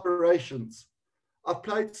 52 operations. I've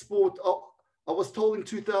played sport. I was told in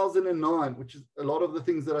 2009, which is a lot of the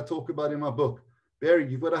things that I talk about in my book, Barry,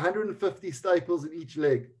 you've got 150 staples in each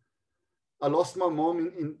leg. I lost my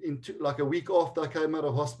mom like a week after I came out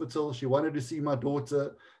of hospital. She wanted to see my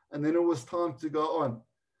daughter, and then it was time to go on.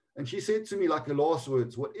 And she said to me, like her last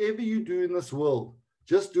words, whatever you do in this world,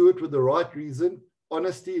 just do it with the right reason,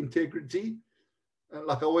 honesty, integrity. And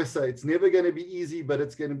like I always say, it's never going to be easy, but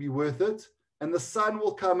it's going to be worth it. And the sun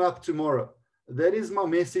will come up tomorrow. That is my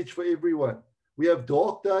message for everyone. We have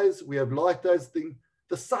dark days, we have light days.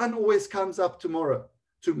 The sun always comes up tomorrow.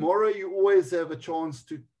 Tomorrow, you always have a chance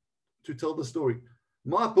to tell the story.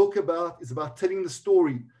 My book is about telling the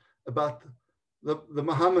story about the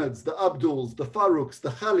Muhammads, the Abduls, the Farouks, the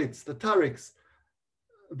Khalits, the Tariqs,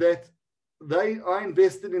 that I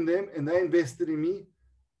invested in them and they invested in me.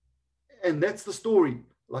 And that's the story.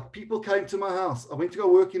 Like, people came to my house. I went to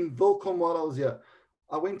go work in Vilcom while I was here.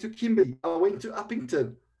 I went to Kimberley. I went to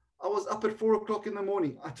Uppington. I was up at 4 o'clock in the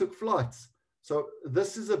morning. I took flights. So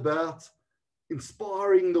this is about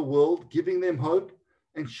inspiring the world, giving them hope,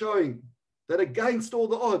 and showing that against all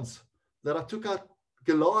the odds, that I took out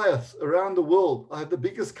Goliath around the world. I have the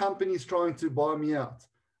biggest companies trying to buy me out,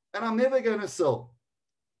 and I'm never going to sell.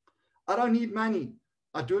 I don't need money.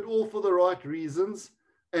 I do it all for the right reasons.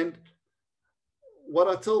 And what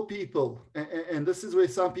I tell people, and this is where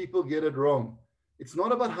some people get it wrong, it's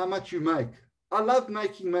not about how much you make. I love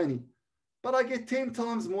making money, but I get 10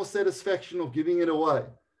 times more satisfaction of giving it away,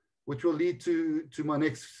 which will lead to my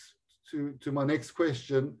next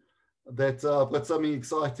question, that I've got something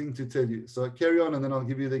exciting to tell you. So carry on, and then I'll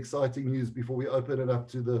give you the exciting news before we open it up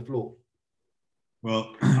to the floor.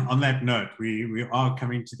 Well, on that note, we are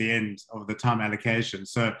coming to the end of the time allocation.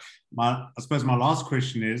 So I suppose my last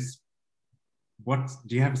question is,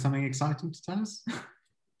 do you have something exciting to tell us?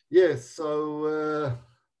 Yes. So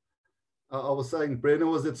I was saying,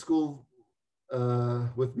 Brenna was at school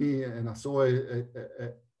with me, and I saw her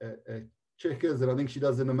at Checkers, and I think she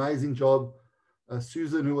does an amazing job.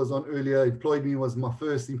 Susan, who was on earlier, employed me, was my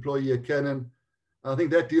first employee at Canon. I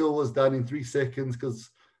think that deal was done in 3 seconds, because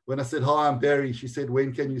when I said, hi, I'm Barry, she said,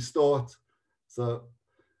 when can you start? So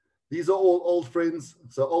these are all old friends.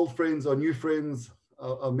 So old friends are new friends.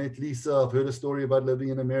 I've met Lisa. I've heard a story about living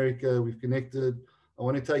in America. We've connected. I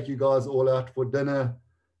want to take you guys all out for dinner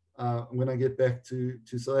when I get back to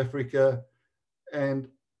South Africa. And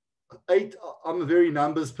 8, I'm a very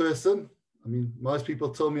numbers person. I mean, most people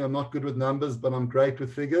tell me I'm not good with numbers, but I'm great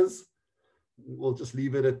with figures. We'll just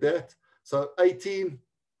leave it at that. So 18,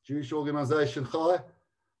 Jewish organization, Chai.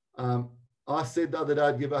 I said the other day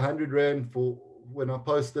I'd give 100 Rand for when I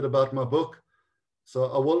posted about my book. So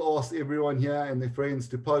I will ask everyone here and their friends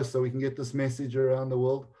to post so we can get this message around the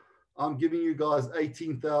world. I'm giving you guys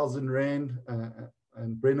 18,000 Rand,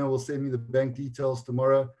 and Brenna will send me the bank details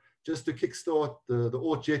tomorrow, just to kickstart the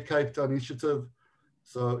ORT Cape Town initiative.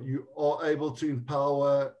 So you are able to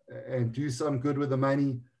empower and do some good with the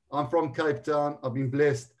money. I'm from Cape Town. I've been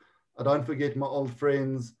blessed. I don't forget my old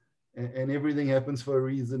friends, and everything happens for a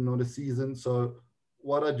reason, not a season. So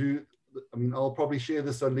what I do, I mean, I'll probably share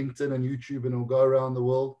this on LinkedIn and YouTube, and it'll go around the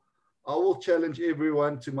world. I will challenge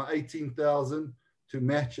everyone to my 18,000 to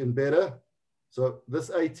match and better. So this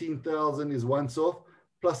 18,000 is once off.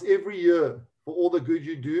 Plus every year, for all the good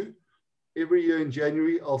you do, every year in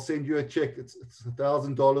January, I'll send you a check. It's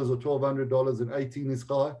 $1,000 or $1,200, and 18 is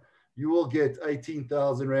high. You will get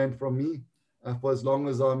 18,000 Rand from me for as long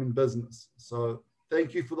as I'm in business. So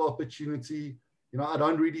thank you for the opportunity. You know, I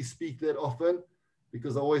don't really speak that often,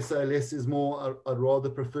 because I always say less is more. I'd rather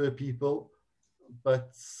prefer people. But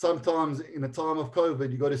sometimes in a time of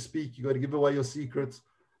COVID, you got to speak, you got to give away your secrets.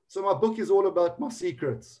 So my book is all about my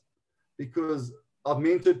secrets, because I've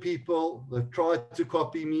mentored people. They've tried to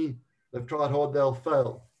copy me. They've tried hard, they'll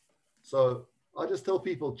fail. So I just tell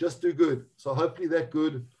people, just do good. So hopefully that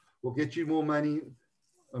good will get you more money.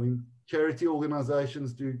 I mean, charity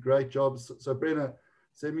organizations do great jobs. So Brenna,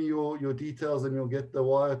 send me your details and you'll get the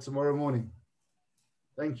wire tomorrow morning.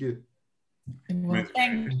 Thank you. Well,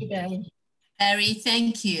 thank you, Barry. Barry,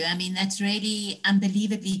 thank you. I mean, that's really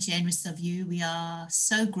unbelievably generous of you. We are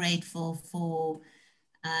so grateful for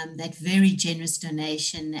that very generous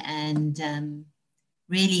donation, and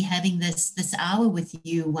really having this hour with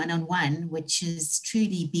you one-on-one, which has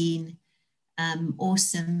truly been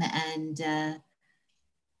awesome and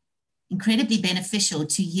incredibly beneficial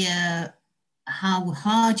to hear how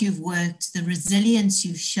hard you've worked, the resilience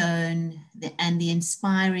you've shown, and the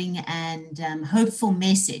inspiring and hopeful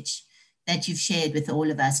message that you've shared with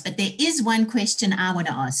all of us. But there is one question I want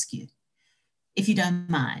to ask you, if you don't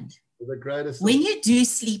mind. The greatest. When you do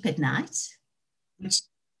sleep at night,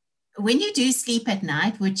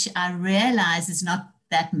 which I realize is not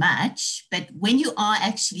that much, but when you are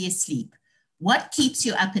actually asleep, what keeps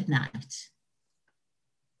you up at night?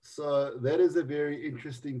 So that is a very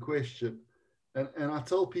interesting question. And I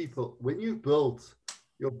tell people, when you've built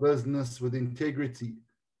your business with integrity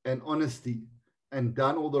and honesty and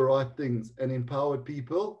done all the right things and empowered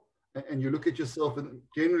people, and you look at yourself, and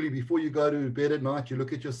generally before you go to bed at night, you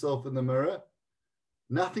look at yourself in the mirror,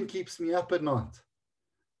 nothing keeps me up at night.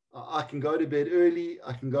 I can go to bed early,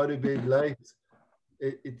 I can go to bed late.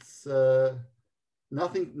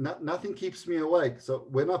 Nothing keeps me awake. So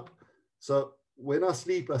when I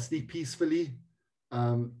sleep peacefully.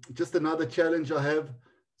 Just another challenge I have.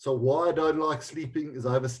 So why I don't like sleeping is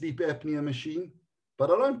I have a sleep apnea machine, but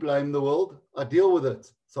I don't blame the world. I deal with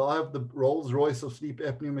it. So I have the Rolls Royce of sleep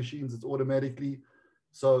apnea machines. It's automatically.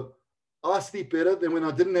 So I sleep better than when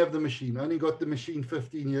I didn't have the machine. I only got the machine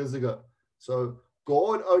 15 years ago. So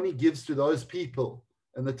God only gives to those people,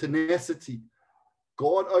 and the tenacity,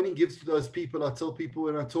 God only gives to those people, I tell people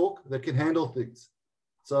when I talk, that can handle things.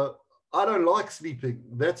 So I don't like sleeping.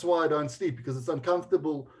 That's why I don't sleep, because it's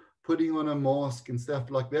uncomfortable putting on a mask and stuff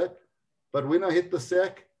like that. But when I hit the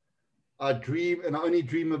sack, I dream, and I only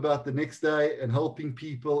dream about the next day and helping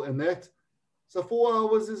people and that. So 4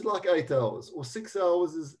 hours is like 8 hours, or 6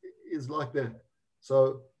 hours is like that.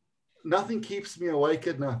 So nothing keeps me awake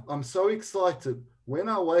at night. I'm so excited. When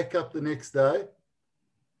I wake up the next day,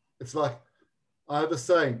 it's like, I have a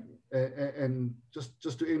saying, and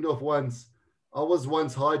just to end off once, I was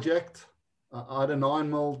once hijacked. I had a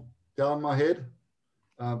 9mm down my head.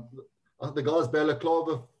 The guy's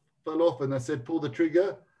balaclava fell off, and they said, pull the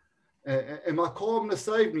trigger. And my calmness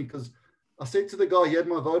saved me, because I said to the guy, he had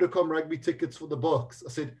my Vodacom rugby tickets for the box. I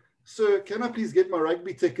said, sir, can I please get my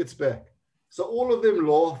rugby tickets back? So all of them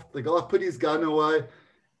laughed. The guy put his gun away.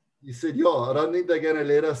 He said, yeah, I don't think they're going to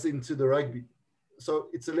let us into the rugby. So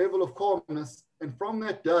it's a level of calmness. And from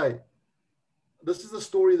that day, this is a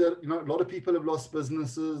story that, a lot of people have lost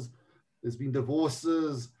businesses. There's been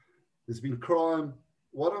divorces. There's been crime.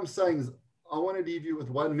 What I'm saying is, I want to leave you with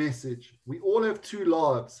one message. We all have two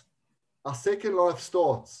lives. Our second life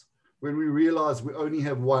starts when we realize we only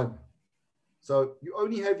have one. So you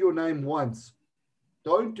only have your name once.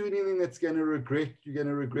 Don't do anything that's going to regret. You're going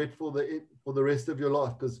to regret for the rest of your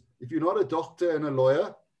life. Because if you're not a doctor and a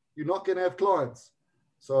lawyer, you're not going to have clients.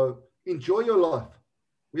 So enjoy your life.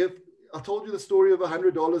 I told you the story of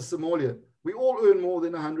 $100 Somalia. We all earn more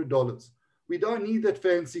than $100. We don't need that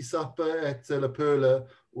fancy supper at La Perla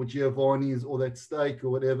or Giovanni's or that steak or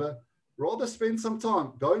whatever. Rather spend some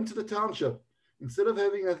time going to the township instead of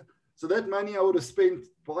so that money I would have spent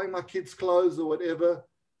buying my kids clothes or whatever.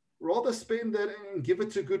 Rather spend that and give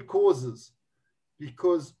it to good causes,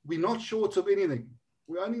 because we're not short of anything.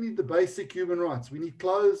 We only need the basic human rights. We need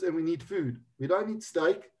clothes and we need food. We don't need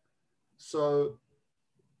steak. So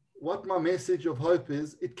what my message of hope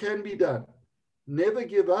is, it can be done. Never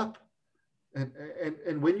give up.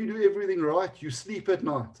 And when you do everything right, you sleep at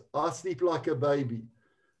night. I sleep like a baby.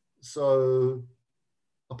 So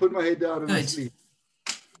I put my head down and I sleep.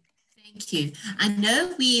 Thank you. I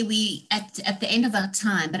know we at the end of our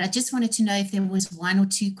time, but I just wanted to know if there was one or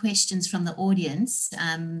two questions from the audience.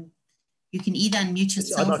 You can either unmute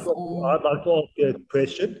yourself or... I'd like to ask a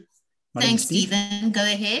question. Thanks, Stephen. Go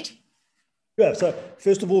ahead. Yeah, so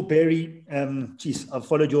first of all, Barry, I've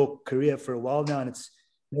followed your career for a while now, and it's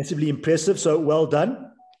massively impressive. So well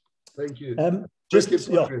done. Thank you.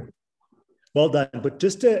 Well done. But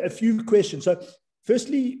just a few questions. So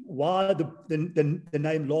firstly, why the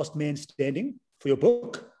name Last Man Standing for your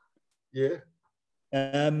book? Yeah.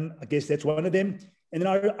 I guess that's one of them. And then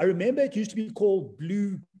I remember it used to be called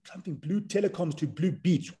Blue Telecoms to Blue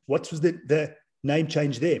Beach. What was the name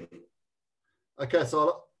change there? Okay,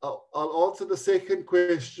 so I'll answer the second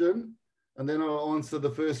question, and then I'll answer the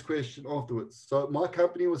first question afterwards. So my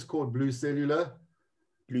company was called Blue Cellular.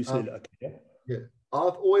 Blue Cellular, okay. Yeah.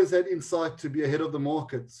 I've always had insight to be ahead of the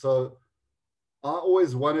market. So I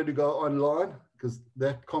always wanted to go online because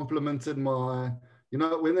that complemented my You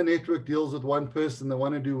know, when the network deals with one person, they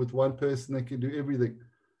want to do with one person, they can do everything.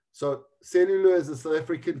 So cellular is a South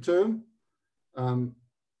African term,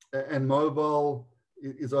 and mobile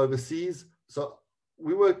is overseas. So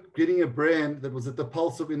we were getting a brand that was at the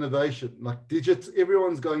pulse of innovation, like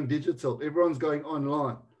everyone's going digital, everyone's going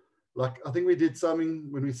online. Like, I think we did something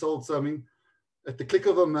when we sold something, at the click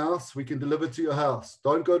of a mouse, we can deliver to your house.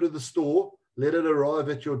 Don't go to the store, let it arrive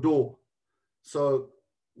at your door. So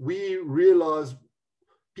we realized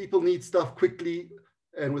people need stuff quickly,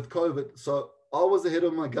 and with COVID. So I was ahead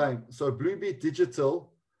of my game. So Bluebeat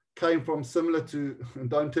Digital came from similar to, and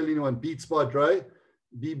don't tell anyone, Beats by Dre,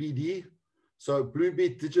 BBD. So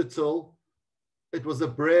Bluebeat Digital, it was a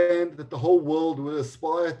brand that the whole world would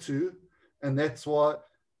aspire to. And that's why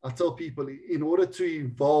I tell people, in order to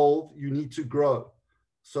evolve, you need to grow.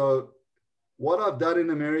 So what I've done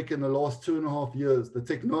in America in the last 2.5 years, the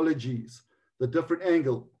technologies, the different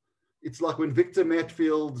angle, it's like when Victor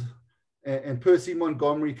Matfield and Percy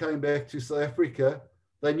Montgomery came back to South Africa,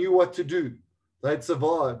 they knew what to do. They'd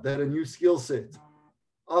survived. They had a new skill set.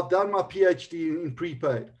 I've done my PhD in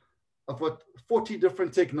prepaid. I've got 40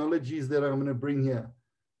 different technologies that I'm going to bring here.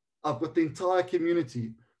 I've got the entire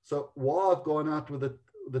community. So why I've gone out with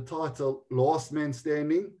the title Last Man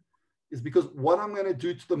Standing is because what I'm going to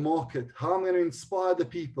do to the market, how I'm going to inspire the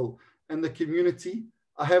people and the community,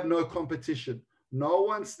 I have no competition. No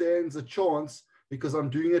one stands a chance because I'm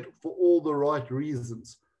doing it for all the right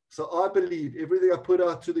reasons. So I believe everything I put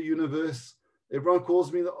out to the universe, everyone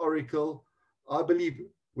calls me the Oracle. I believe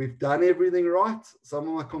we've done everything right. Some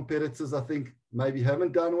of my competitors, I think, maybe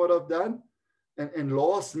haven't done what I've done. And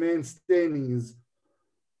last man standing is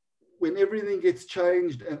when everything gets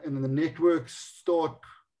changed and the networks start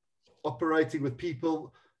operating with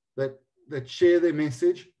people that share their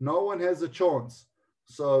message, no one has a chance.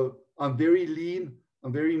 So I'm very lean.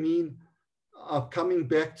 I'm very mean. I'm coming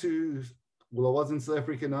back to, well, I was in South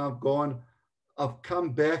Africa, now I've gone. I've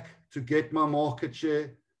come back to get my market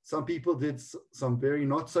share. Some people did some very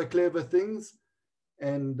not so clever things.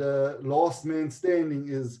 And last man standing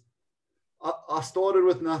is, I started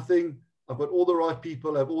with nothing. I've got all the right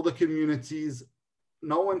people, I have all the communities.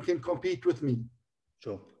 No one can compete with me.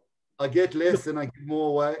 Sure. I get less and I give more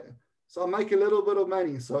away. So I make a little bit of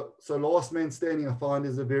money. So last man standing, I find,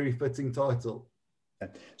 is a very fitting title.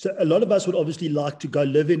 So a lot of us would obviously like to go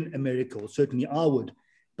live in America, or certainly I would.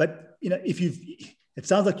 But, you know, it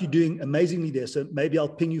sounds like you're doing amazingly there. So maybe I'll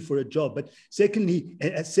ping you for a job. But secondly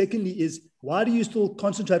is, why do you still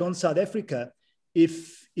concentrate on South Africa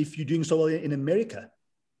if you're doing so well in America?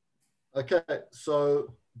 Okay,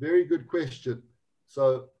 so very good question.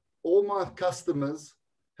 So all my customers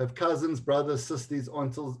have cousins, brothers, sisters,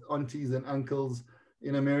 aunties, and uncles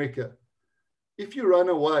in America. If you run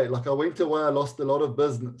away, like I went away, I lost a lot of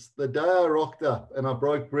business. The day I rocked up and I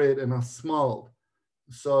broke bread and I smiled.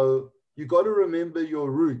 So you got to remember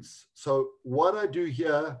your roots. So what I do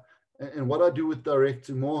here and what I do with direct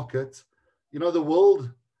to market, you know, the world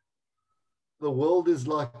is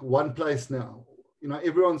like one place now. You know,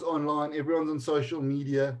 everyone's online, everyone's on social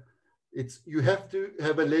media. You have to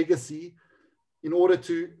have a legacy in order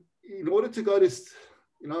to go to,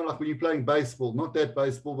 you know, like when you're playing baseball, not that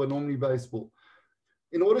baseball, but normally baseball.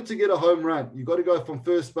 In order to get a home run, you got to go from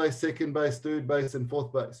first base, second base, third base, and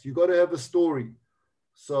fourth base. You got to have a story.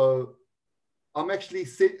 So I'm actually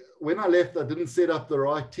when I left, I didn't set up the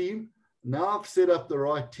right team. Now I've set up the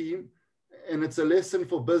right team, and it's a lesson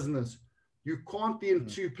for business. You can't be in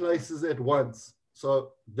two places at once.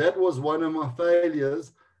 So that was one of my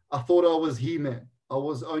failures. I thought I was He-Man. I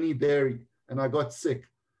was only Barry, and I got sick.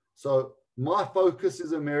 So my focus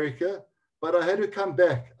is America, but I had to come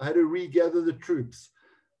back. I had to regather the troops.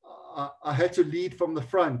 I had to lead from the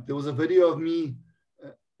front. There was a video of me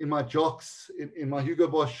in my jocks, in my Hugo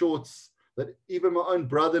Boss shorts, that even my own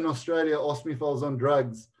brother in Australia asked me if I was on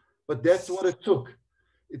drugs. But that's what it took.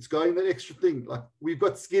 It's going that extra thing. Like, we've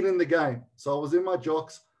got skin in the game. So I was in my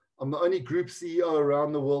jocks. I'm the only group CEO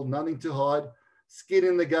around the world, nothing to hide, skin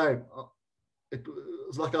in the game. It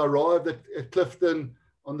was like I arrived at Clifton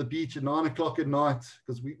on the beach at 9 o'clock at night,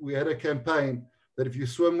 because we had a campaign that if you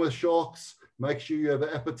swim with sharks, make sure you have an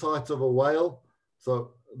appetite of a whale.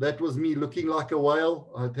 So that was me looking like a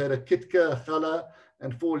whale. I had a kitka, a challah,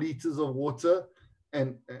 and 4 liters of water.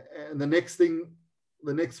 And the next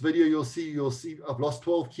video you'll see I've lost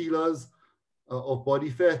 12 kilos of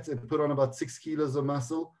body fat and put on about 6 kilos of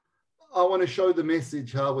muscle. I want to show the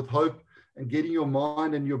message how with hope and getting your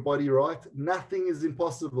mind and your body right, nothing is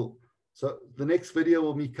impossible. So the next video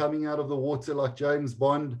will be coming out of the water like James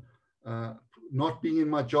Bond, not being in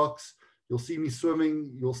my jocks. You'll see me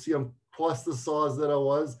swimming. You'll see I'm twice the size that I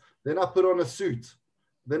was. Then I put on a suit.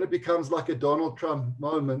 then it becomes like a Donald Trump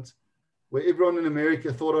moment where everyone in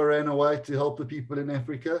America thought I ran away to help the people in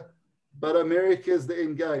Africa. But America is the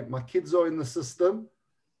end game. My kids are in the system.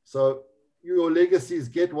 So your legacy is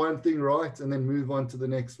get one thing right and then move on to the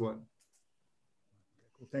next one.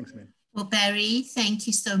 Cool. Thanks, man. Well, Barry, thank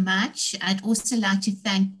you so much. I'd also like to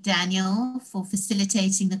thank Daniel for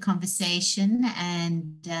facilitating the conversation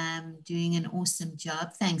and doing an awesome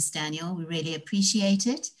job. Thanks, Daniel. We really appreciate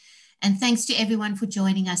it. And thanks to everyone for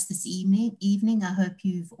joining us this evening. I hope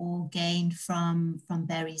you've all gained from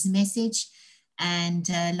Barry's message. And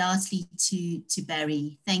lastly, to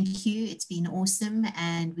Barry, thank you. It's been awesome.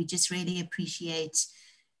 And we just really appreciate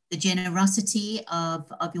the generosity of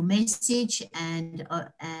your message and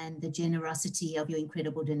the generosity of your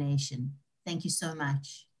incredible donation. Thank you so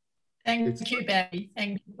much. Thank you, Barry.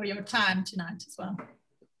 Thank you for your time tonight as well.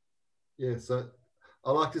 Yeah, so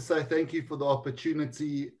I'd like to say thank you for the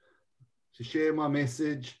opportunity to share my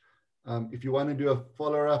message. If you want to do a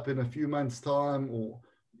follow-up in a few months' time, or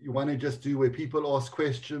you want to just do where people ask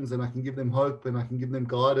questions and I can give them hope and I can give them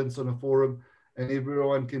guidance on a forum and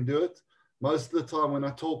everyone can do it. Most of the time when I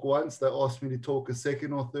talk once, they ask me to talk a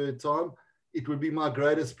second or third time. It would be my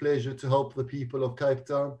greatest pleasure to help the people of Cape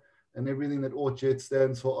Town, and everything that ORT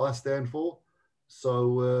stands for, I stand for.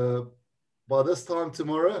 So by this time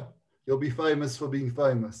tomorrow, you'll be famous for being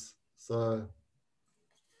famous. So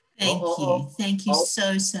thank you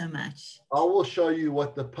so much. I will show you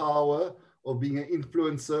what the power of being an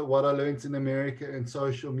influencer, what I learned in America and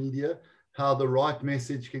social media, how the right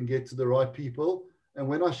message can get to the right people. And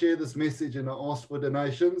when I share this message and I ask for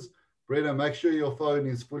donations, Brenna, make sure your phone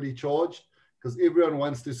is fully charged, because everyone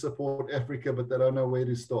wants to support Africa, but they don't know where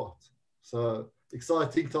to start. So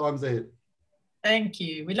exciting times ahead. Thank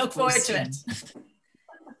you. We look forward to it.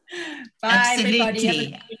 Bye, Absolutely.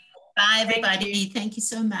 everybody. Bye, everybody. Thank you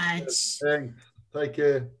so much. Thanks. Take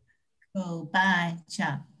care. Cool. Bye.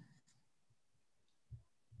 Ciao.